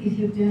both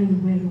Ethiopia and the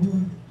wider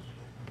world.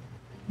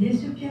 The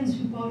Ethiopian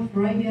support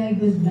for IVI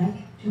goes back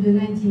to the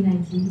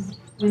 1990s,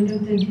 when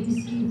Dr.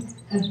 J.C.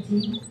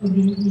 Hapti of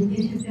the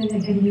Ethiopian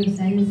Academy of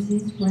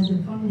Sciences was the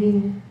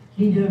founding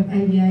leader of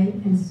IVI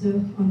and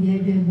served on the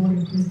IVI board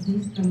of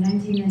trustees from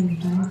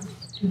 1995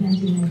 to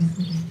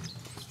 1997.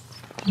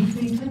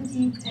 Between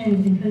 2010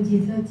 and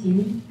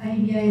 2013,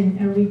 IVI and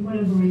AHRI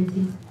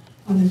collaborated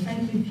on the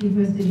typhoid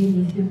fever study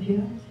in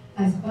Ethiopia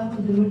as part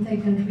of the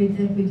multi-country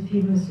typhoid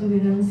fever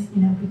surveillance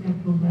in Africa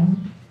program,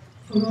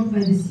 followed by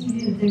the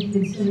severe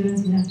typhoid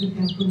surveillance in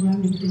Africa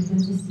program between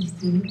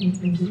 2016 and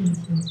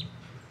 2018.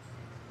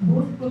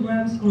 Both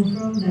programs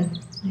confirm that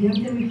the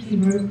endemic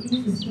fever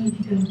is a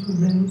significant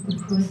problem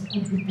across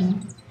Africa,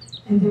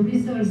 and the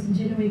results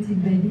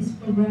generated by these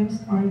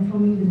programs are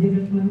informing the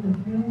development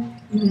of new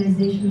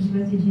immunization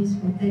strategies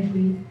for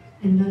typhoid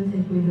and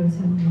non-typhoidal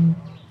salmonella.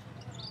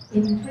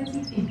 In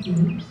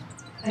 2015,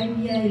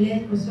 IVI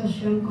led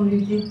consortium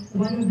conducted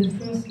one of the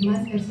first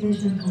mass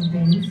vaccination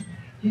campaigns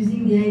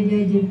using the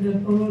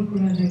IVI-developed oral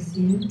cholera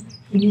vaccine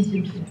in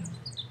Ethiopia.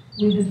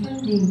 With the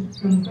funding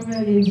from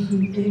Coral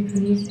LG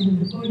Electronics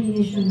and the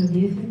coordination of the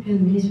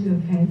Ethiopian Ministry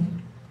of Health,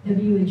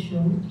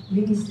 WHO,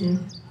 UNICEF,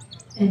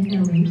 and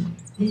AHRI,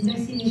 this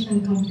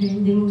vaccination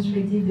campaign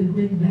demonstrated the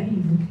great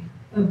value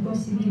of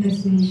possible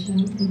vaccination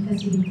and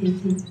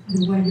facilitated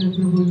the wider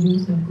global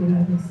use of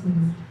cholera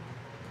vaccines.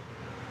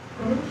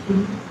 Currently,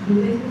 the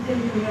Ethiopian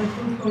Cholera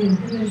Control and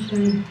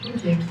Prevention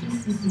Project,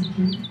 ECCP,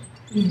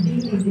 is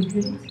being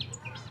executed,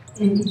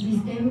 and it is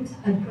aimed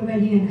at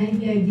providing an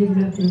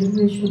IVI-developed and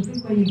WHO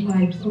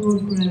pre-qualified oral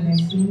cholera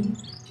vaccine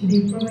to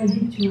be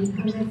provided to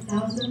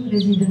 100,000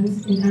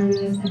 residents in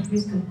areas at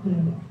risk of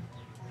cholera,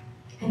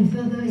 and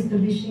further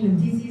establishing a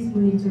disease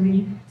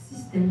monitoring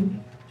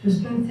system to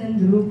strengthen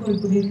the local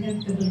public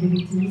health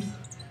capabilities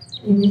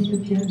in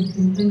Ethiopia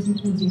between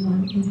 2021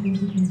 and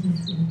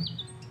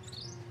 2023.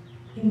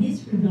 In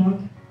this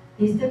regard,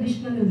 the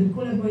establishment of the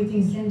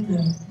Collaborating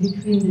Center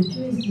between the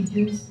two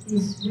institutes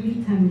is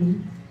really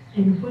timely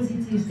and a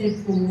positive step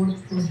forward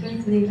for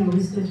strengthening our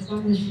research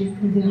partnership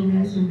in the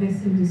areas of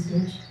vaccine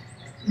research,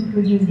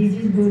 including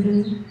disease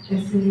burden,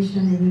 vaccination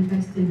and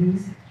impact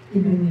studies,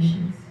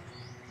 evaluations.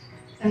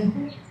 I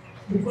hope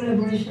the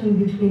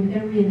collaboration between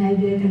AHRI and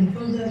IVI can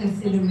further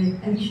accelerate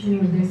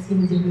additional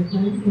vaccine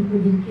development,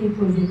 including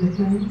clinical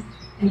development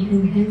and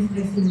enhanced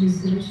vaccine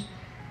research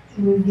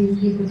within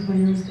clinical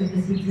trials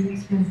capacity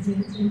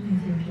strengthening in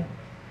Ethiopia.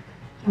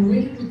 I'm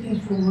really looking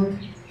forward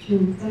to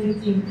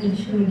conducting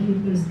additional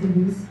clinical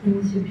studies in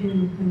Ethiopia in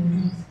the coming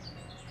months.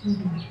 Thank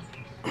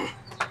you.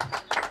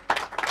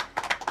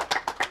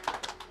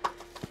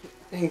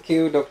 Thank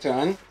you, Dr.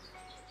 Ann.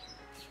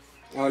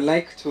 I would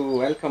like to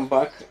welcome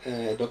back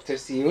Dr.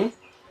 Siyun,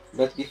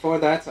 but before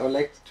that, I would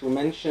like to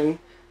mention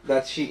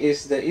that she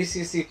is the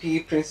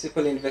ECCP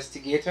Principal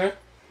Investigator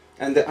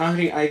and the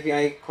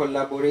AHRI-IVI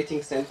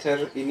Collaborating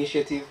Center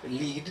Initiative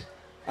Lead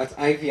at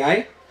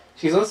IVI.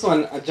 She's also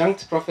an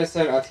adjunct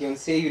professor at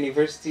Yonsei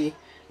University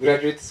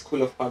Graduate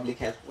School of Public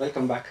Health.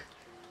 Welcome back.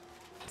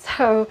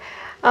 So,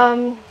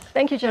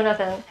 thank you,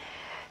 Jonathan.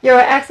 Your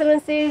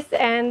Excellencies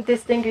and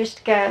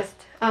distinguished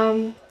guests,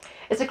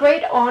 it's a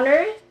great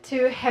honor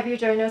to have you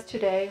join us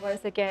today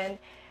once again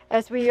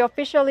as we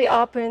officially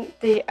open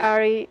the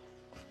AHRI-IVI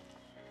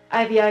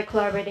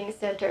Collaborating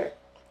Center.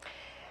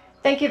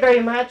 Thank you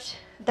very much,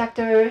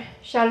 Dr.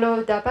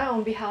 Shalo Daba,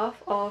 on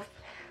behalf of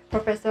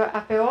Professor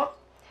Afeok,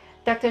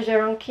 Dr.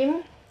 Jerome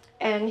Kim,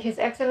 and His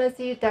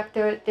Excellency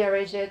Dr.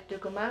 Dereje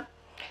Duguma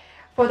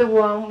for the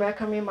warm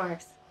welcome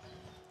remarks.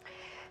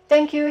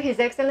 Thank you, His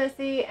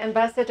Excellency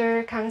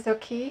Ambassador Kang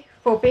Seok-hee,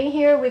 for being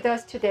here with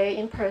us today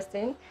in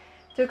person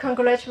to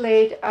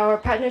congratulate our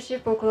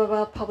Partnership for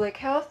Global Public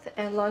Health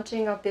and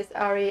launching of this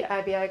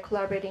AHRI-IVI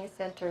Collaborating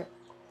Center,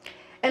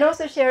 and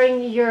also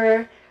sharing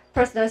your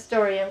personal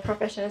story and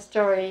professional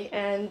story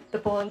and the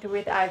bond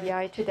with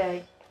IVI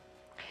today.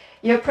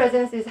 Your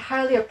presence is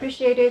highly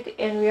appreciated,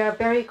 and we are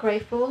very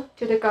grateful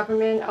to the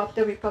Government of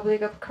the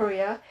Republic of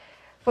Korea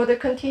for the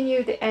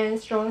continued and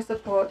strong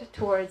support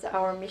towards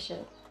our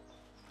mission.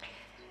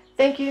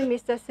 Thank you,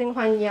 Mr.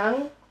 Seung-Hwan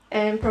Yang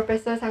and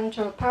Professor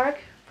Sang-Chul Park,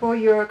 for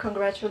your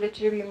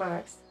congratulatory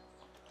remarks.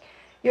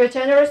 Your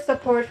generous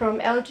support from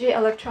LG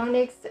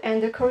Electronics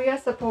and the Korea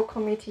Support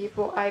Committee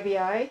for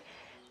IVI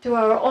to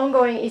our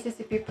ongoing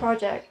ECCP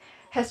project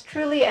has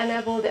truly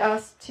enabled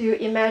us to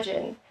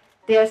imagine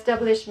the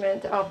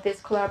establishment of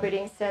this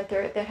collaborating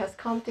center that has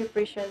come to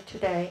fruition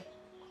today.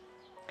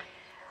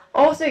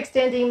 Also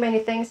extending many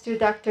thanks to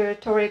Dr.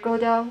 Torre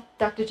Godel,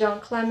 Dr.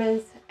 John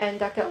Clemens, and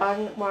Dr.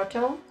 Ann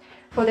Martel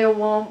for their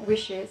warm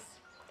wishes.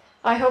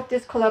 I hope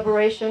this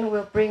collaboration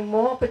will bring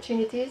more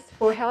opportunities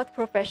for health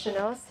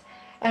professionals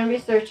and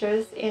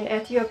researchers in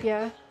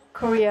Ethiopia,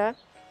 Korea,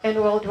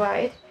 and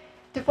worldwide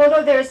to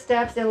follow their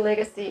steps and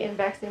legacy in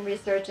vaccine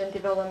research and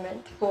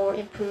development for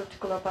improved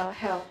global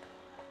health.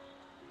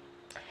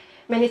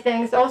 Many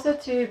thanks also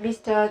to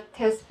Mr.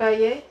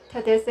 Tesfaye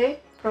Tadese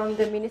from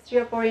the Ministry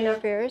of Foreign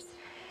Affairs,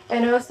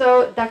 and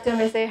also Dr.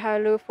 Mesei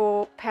Halu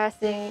for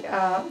passing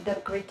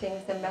the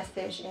greetings and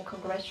message and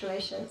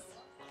congratulations.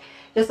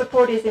 Your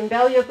support is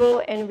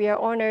invaluable, and we are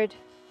honored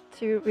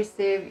to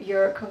receive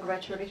your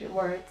congratulatory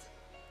words.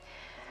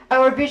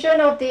 Our vision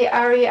of the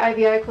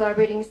AHRI-IVI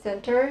Collaborating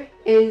Center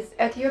is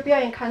Ethiopia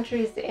and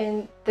countries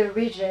in the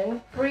region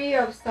free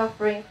of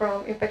suffering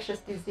from infectious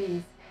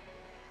disease.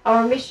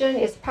 Our mission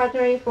is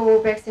partnering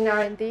for vaccine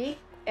R&D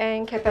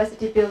and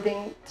capacity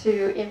building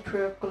to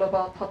improve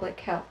global public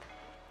health.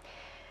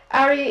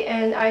 AHRI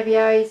and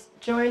IVI's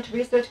joint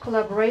research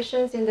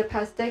collaborations in the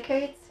past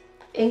decades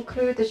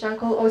include the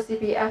Shankle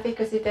OCB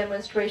efficacy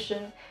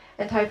demonstration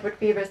and typhoid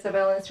fever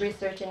surveillance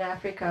research in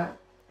Africa,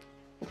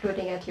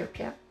 including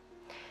Ethiopia.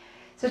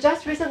 So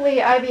just recently,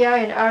 IVI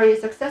and AHRI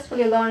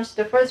successfully launched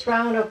the first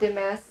round of the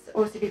mass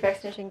OCB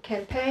vaccination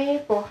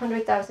campaign for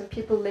 100,000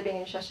 people living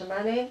in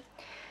Shashamane.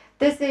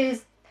 This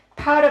is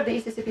part of the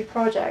ECCP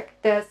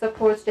project that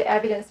supports the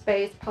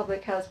evidence-based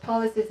public health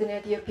policies in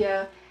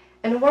Ethiopia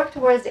and work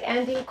towards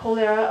ending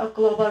cholera, a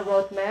global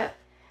roadmap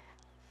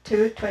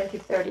to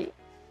 2030.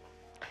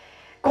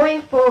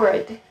 Going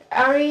forward,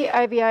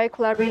 AHRI-IVI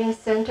Collaborating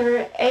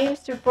Center aims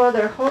to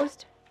further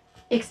host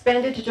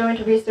expanded joint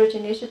research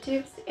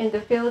initiatives in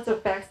the fields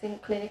of vaccine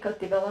clinical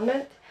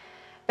development,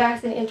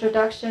 vaccine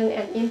introduction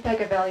and impact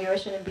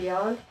evaluation and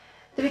beyond,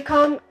 to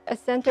become a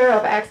center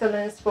of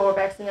excellence for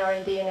vaccine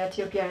R&D in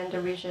Ethiopia and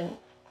the region.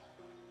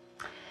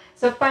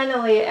 So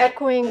finally,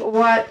 echoing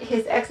what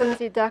His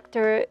Excellency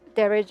Dr.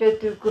 Dereje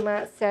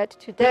Duguma said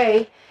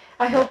today,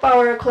 I hope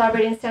our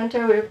collaborating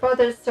center will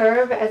further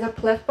serve as a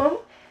platform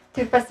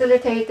to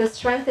facilitate the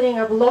strengthening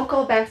of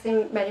local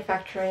vaccine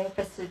manufacturing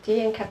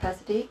facility and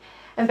capacity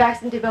and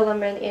vaccine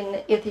development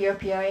in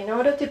Ethiopia in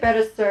order to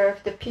better serve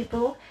the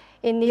people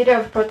in need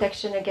of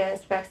protection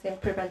against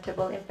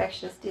vaccine-preventable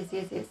infectious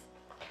diseases.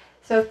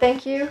 So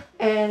thank you,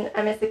 and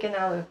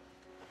Amesikenalu.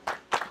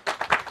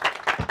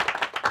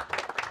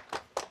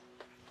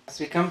 As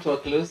we come to a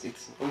close,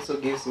 it also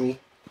gives me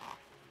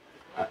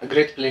a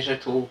great pleasure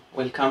to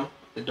welcome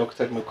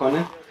Dr.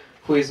 Mekonnen,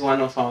 who is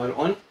one of our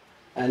own,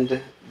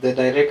 and the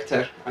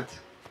director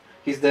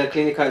he's the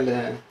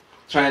clinical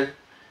trial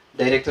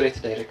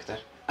directorate director,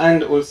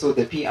 and also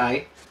the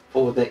PI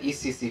for the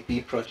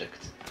ECCP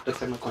project.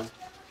 Dr. Mekonnen.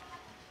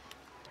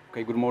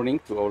 Okay, good morning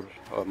to all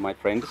my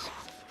friends.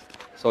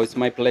 So it's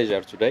my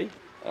pleasure today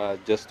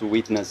just to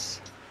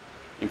witness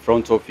in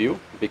front of you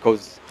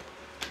because,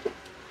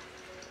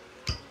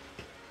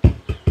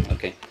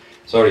 okay,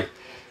 sorry.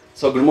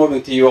 So good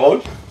morning to you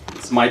all.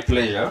 It's my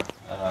pleasure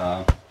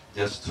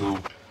just to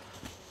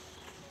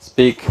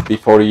speak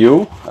before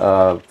you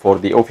for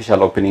the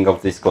official opening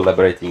of this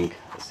collaborating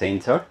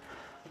center.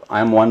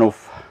 I'm one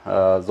of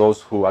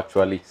those who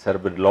actually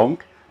served long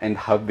and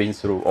have been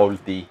through all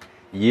the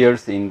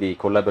years in the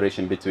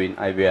collaboration between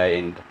IVI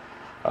and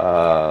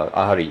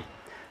AHRI.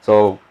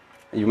 So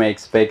you may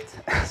expect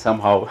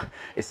somehow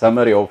a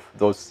summary of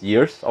those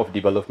years of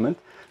development.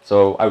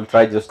 So I will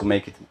try just to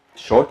make it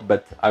short,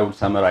 but I will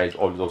summarize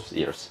all those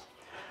years.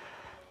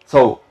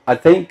 So I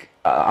think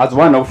as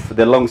one of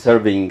the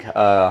long-serving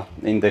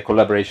in the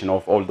collaboration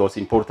of all those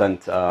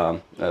important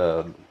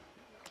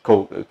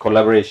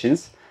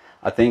collaborations,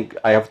 I think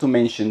I have to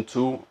mention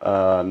two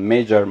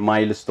major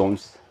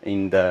milestones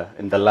in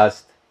the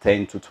last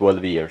 10 to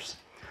 12 years.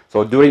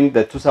 So during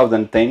the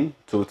 2010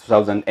 to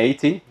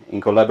 2018,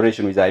 in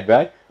collaboration with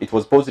IVI, it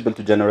was possible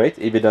to generate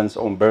evidence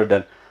on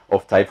burden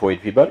of typhoid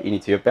fever in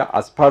Ethiopia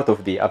as part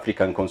of the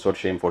African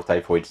Consortium for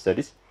Typhoid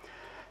Studies,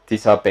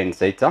 TISAP and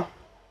CETA.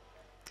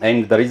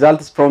 And the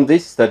results from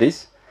these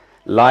studies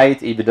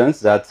light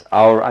evidence that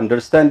our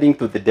understanding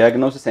to the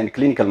diagnosis and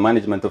clinical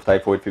management of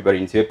typhoid fever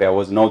in Ethiopia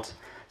was not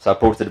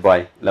supported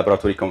by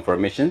laboratory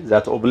confirmation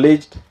that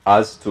obliged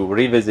us to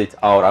revisit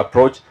our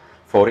approach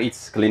for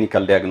its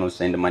clinical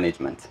diagnosis and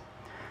management.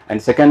 And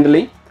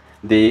secondly,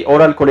 the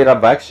oral cholera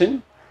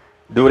vaccine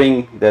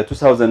during the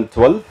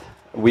 2012,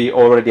 we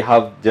already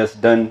have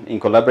just done in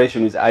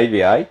collaboration with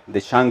IVI, the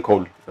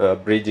Shankle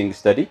bridging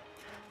study,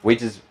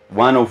 which is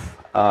one of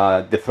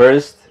the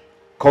first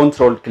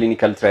controlled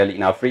clinical trial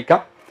in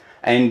Africa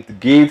and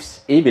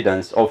gives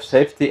evidence of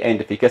safety and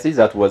efficacy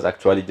that was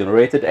actually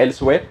generated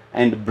elsewhere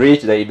and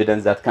bridge the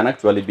evidence that can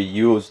actually be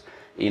used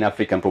in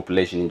African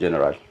population in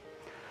general.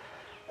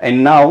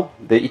 And now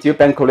the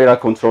Ethiopian Cholera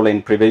Control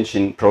and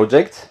Prevention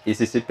Project,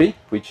 ECCP,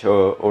 which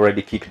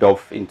already kicked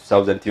off in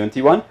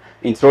 2021,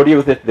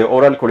 introduced the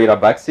oral cholera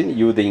vaccine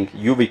using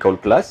UV-Col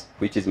Plus,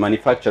 which is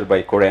manufactured by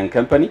a Korean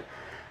company,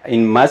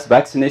 in mass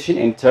vaccination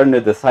and turned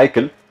the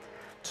cycle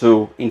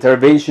to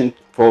intervention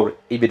for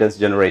evidence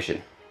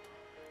generation.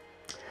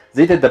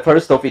 This is the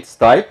first of its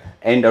type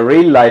and a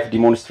real-life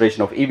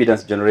demonstration of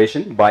evidence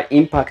generation by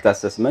impact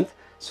assessment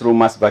through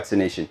mass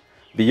vaccination.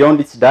 Beyond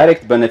its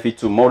direct benefit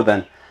to more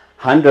than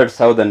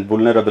 100,000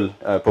 vulnerable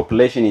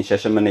population in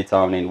Shashamane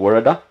town and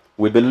Worada,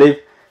 we believe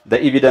the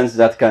evidence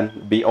that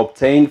can be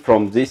obtained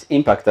from this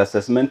impact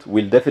assessment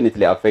will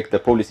definitely affect the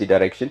policy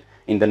direction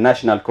in the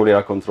National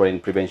Cholera Control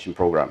and Prevention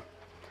Program.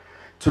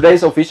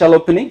 Today's official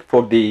opening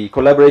for the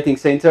Collaborating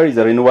Center is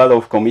a renewal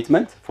of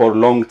commitment for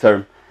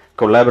long-term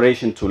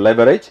collaboration to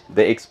leverage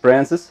the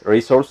experiences,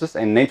 resources,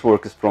 and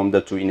networks from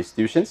the two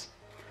institutions.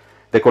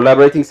 The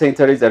Collaborating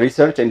Center is a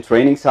research and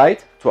training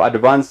site to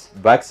advance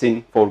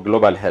vaccine for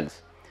global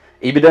health.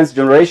 Evidence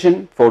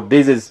generation for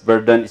disease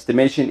burden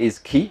estimation is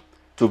key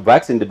to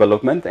vaccine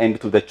development and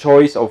to the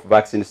choice of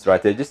vaccine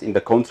strategies in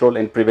the control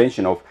and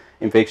prevention of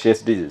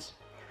infectious diseases.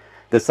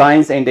 The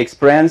science and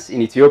experience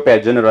in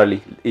Ethiopia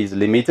generally is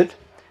limited.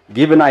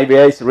 Given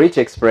IVI's rich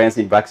experience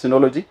in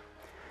vaccinology,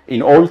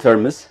 in all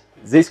terms,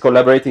 this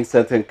collaborating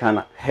center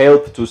can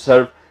help to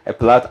serve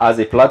as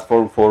a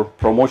platform for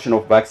promotion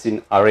of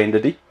vaccine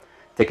R&D,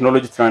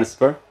 technology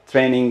transfer,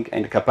 training,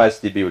 and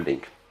capacity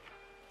building.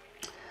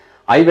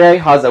 IVI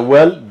has a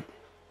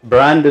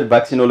well-branded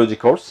vaccinology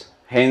course,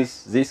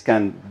 hence this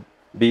can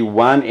be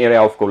one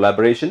area of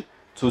collaboration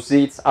to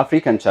see its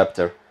African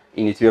chapter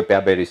in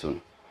Ethiopia very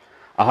soon.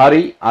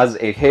 AHRI, as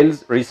a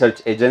health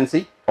research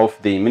agency of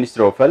the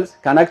Ministry of Health,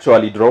 can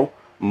actually draw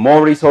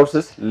more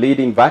resources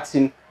leading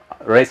vaccine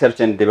research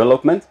and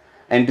development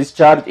and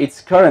discharge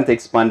its current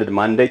expanded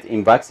mandate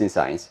in vaccine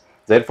science.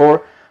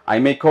 Therefore, I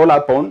may call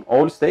upon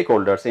all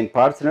stakeholders and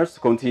partners to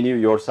continue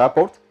your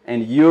support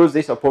and use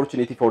this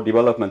opportunity for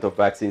development of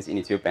vaccines in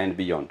Ethiopia and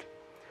beyond.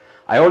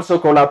 I also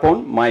call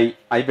upon my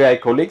IVI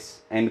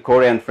colleagues and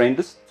Korean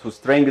friends to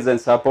strengthen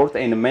support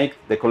and make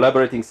the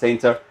Collaborating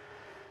Center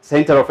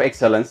of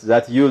Excellence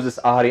that uses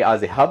AHRI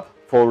as a hub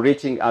for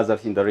reaching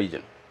others in the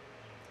region.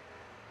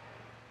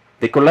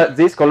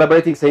 This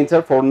Collaborating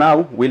Center for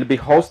now will be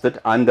hosted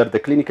under the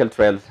Clinical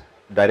Trials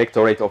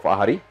Directorate of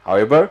AHRI.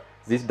 However,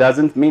 this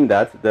doesn't mean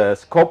that the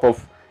scope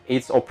of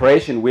its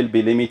operation will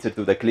be limited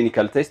to the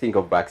clinical testing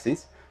of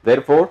vaccines.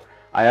 Therefore,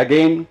 I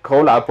again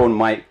call upon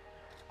my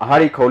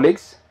AHRI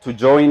colleagues to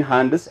join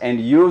hands and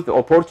use the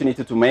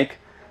opportunity to make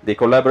the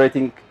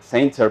Collaborating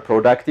Center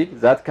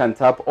productive that can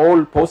tap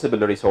all possible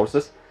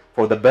resources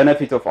for the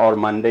benefit of our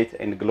mandate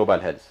and global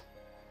health.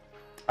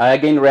 I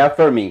again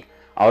reaffirming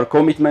our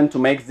commitment to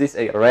make this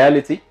a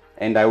reality,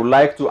 and I would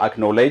like to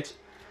acknowledge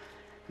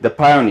the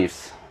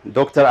pioneers,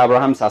 Dr.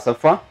 Abraham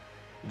Sasafa,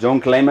 John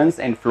Clemens,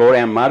 and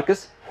Florian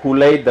Marcus, who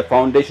laid the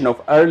foundation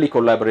of early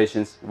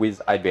collaborations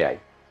with IVI.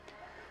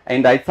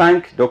 And I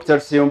thank Dr.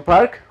 Sion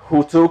Park,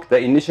 who took the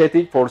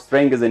initiative for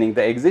strengthening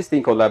the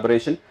existing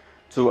collaboration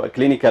to a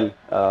clinical,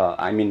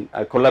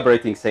 a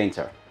collaborating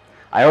center.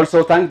 I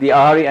also thank the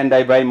AHRI and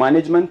IVI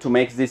management to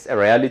make this a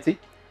reality,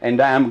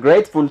 and I am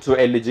grateful to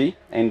LG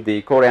and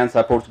the Korean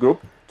support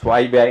group, to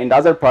IVI and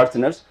other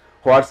partners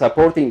who are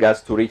supporting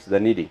us to reach the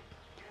needy.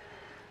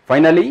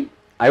 Finally,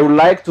 I would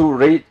like to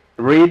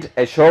read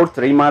a short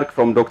remark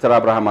from Dr.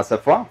 Abraham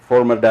Asafa,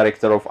 former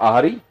director of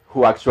AHRI,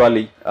 who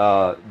actually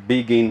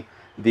began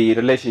the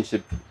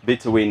relationship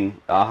between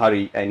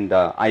AHRI and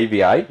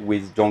IVI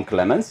with John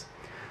Clemens,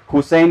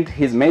 who sent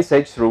his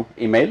message through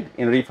email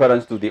in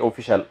reference to the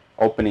official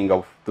opening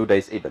of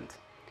today's event.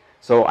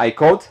 So I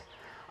quote,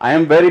 "I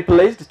am very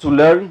pleased to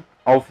learn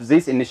of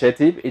this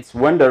initiative. It's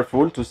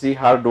wonderful to see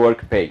hard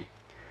work pay.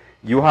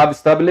 You have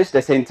established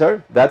a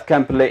center that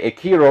can play a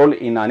key role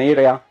in an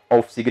area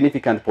of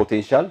significant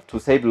potential to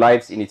save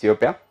lives in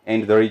Ethiopia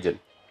and the region.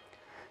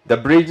 The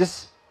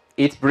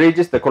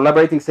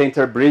Collaborating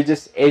Center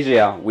bridges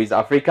Asia with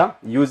Africa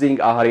using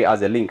AHRI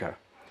as a linker.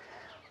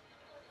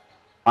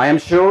 I am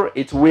sure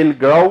it will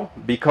grow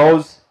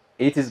because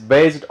it is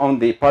based on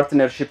the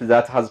partnership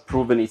that has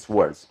proven its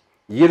worth.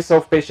 Years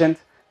of patient,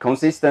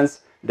 consistency,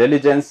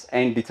 diligence,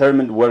 and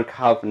determined work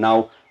have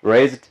now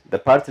raised the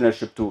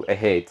partnership to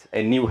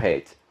a new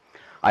height.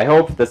 I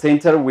hope the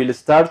center will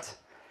start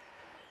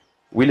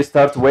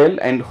well,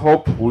 and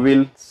hope we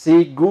will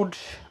see good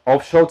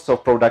offshoots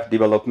of product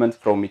development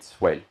from its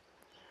well."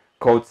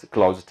 Quote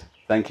closed.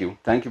 Thank you.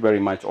 Thank you very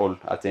much all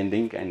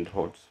attending and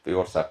for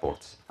your support.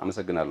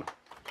 አመሰግናለሁ.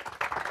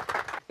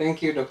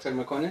 Thank you, Dr.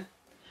 Mekonnen.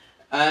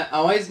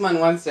 A wise man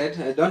once said,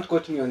 don't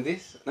quote me on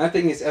this,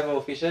 nothing is ever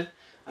official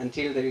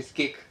until there is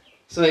cake.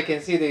 So I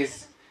can see there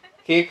is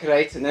cake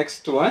right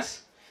next to us.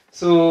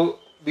 So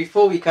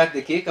before we cut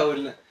the cake, I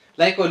would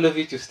like all of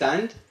you to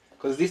stand,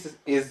 because this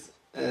is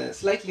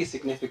slightly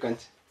significant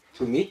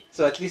to me.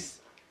 So at least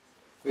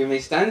we may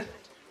stand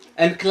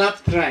and clap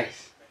thrice.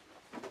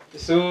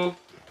 So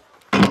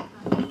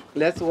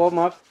let's warm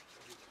up.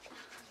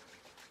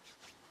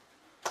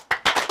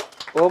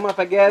 Warm up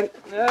again.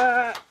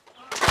 Yes.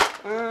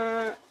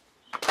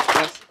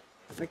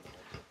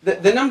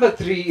 The number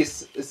 3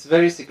 is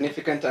very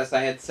significant, as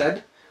I had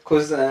said,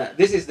 because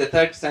this is the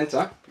third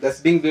center that's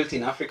being built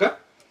in Africa.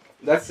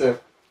 That's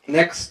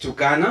next to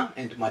Ghana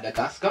and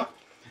Madagascar.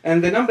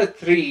 And the number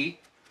 3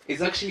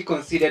 is actually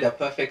considered a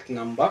perfect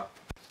number.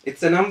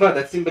 It's a number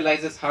that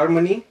symbolizes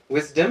harmony,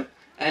 wisdom,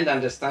 and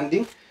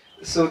understanding.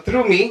 So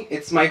through me,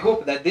 it's my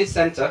hope that this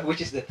center,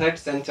 which is the third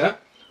center,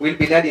 will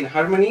be led in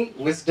harmony,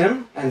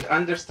 wisdom, and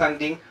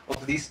understanding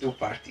of these two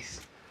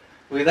parties.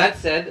 With that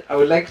said, I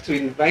would like to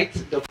invite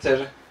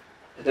Dr.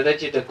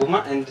 Daraje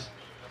Daguma and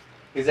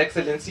His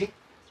Excellency,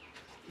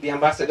 the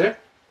Ambassador,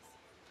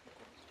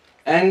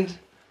 and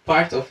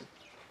part of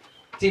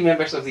team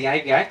members of the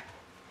IVI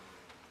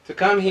to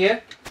come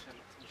here.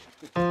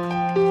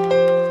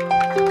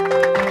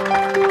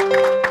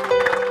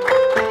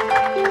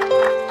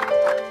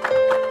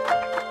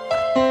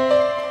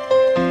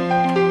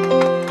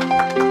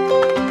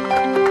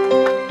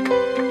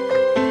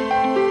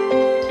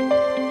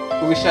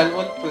 we shall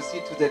all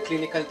proceed to the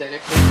clinical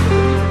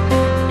director.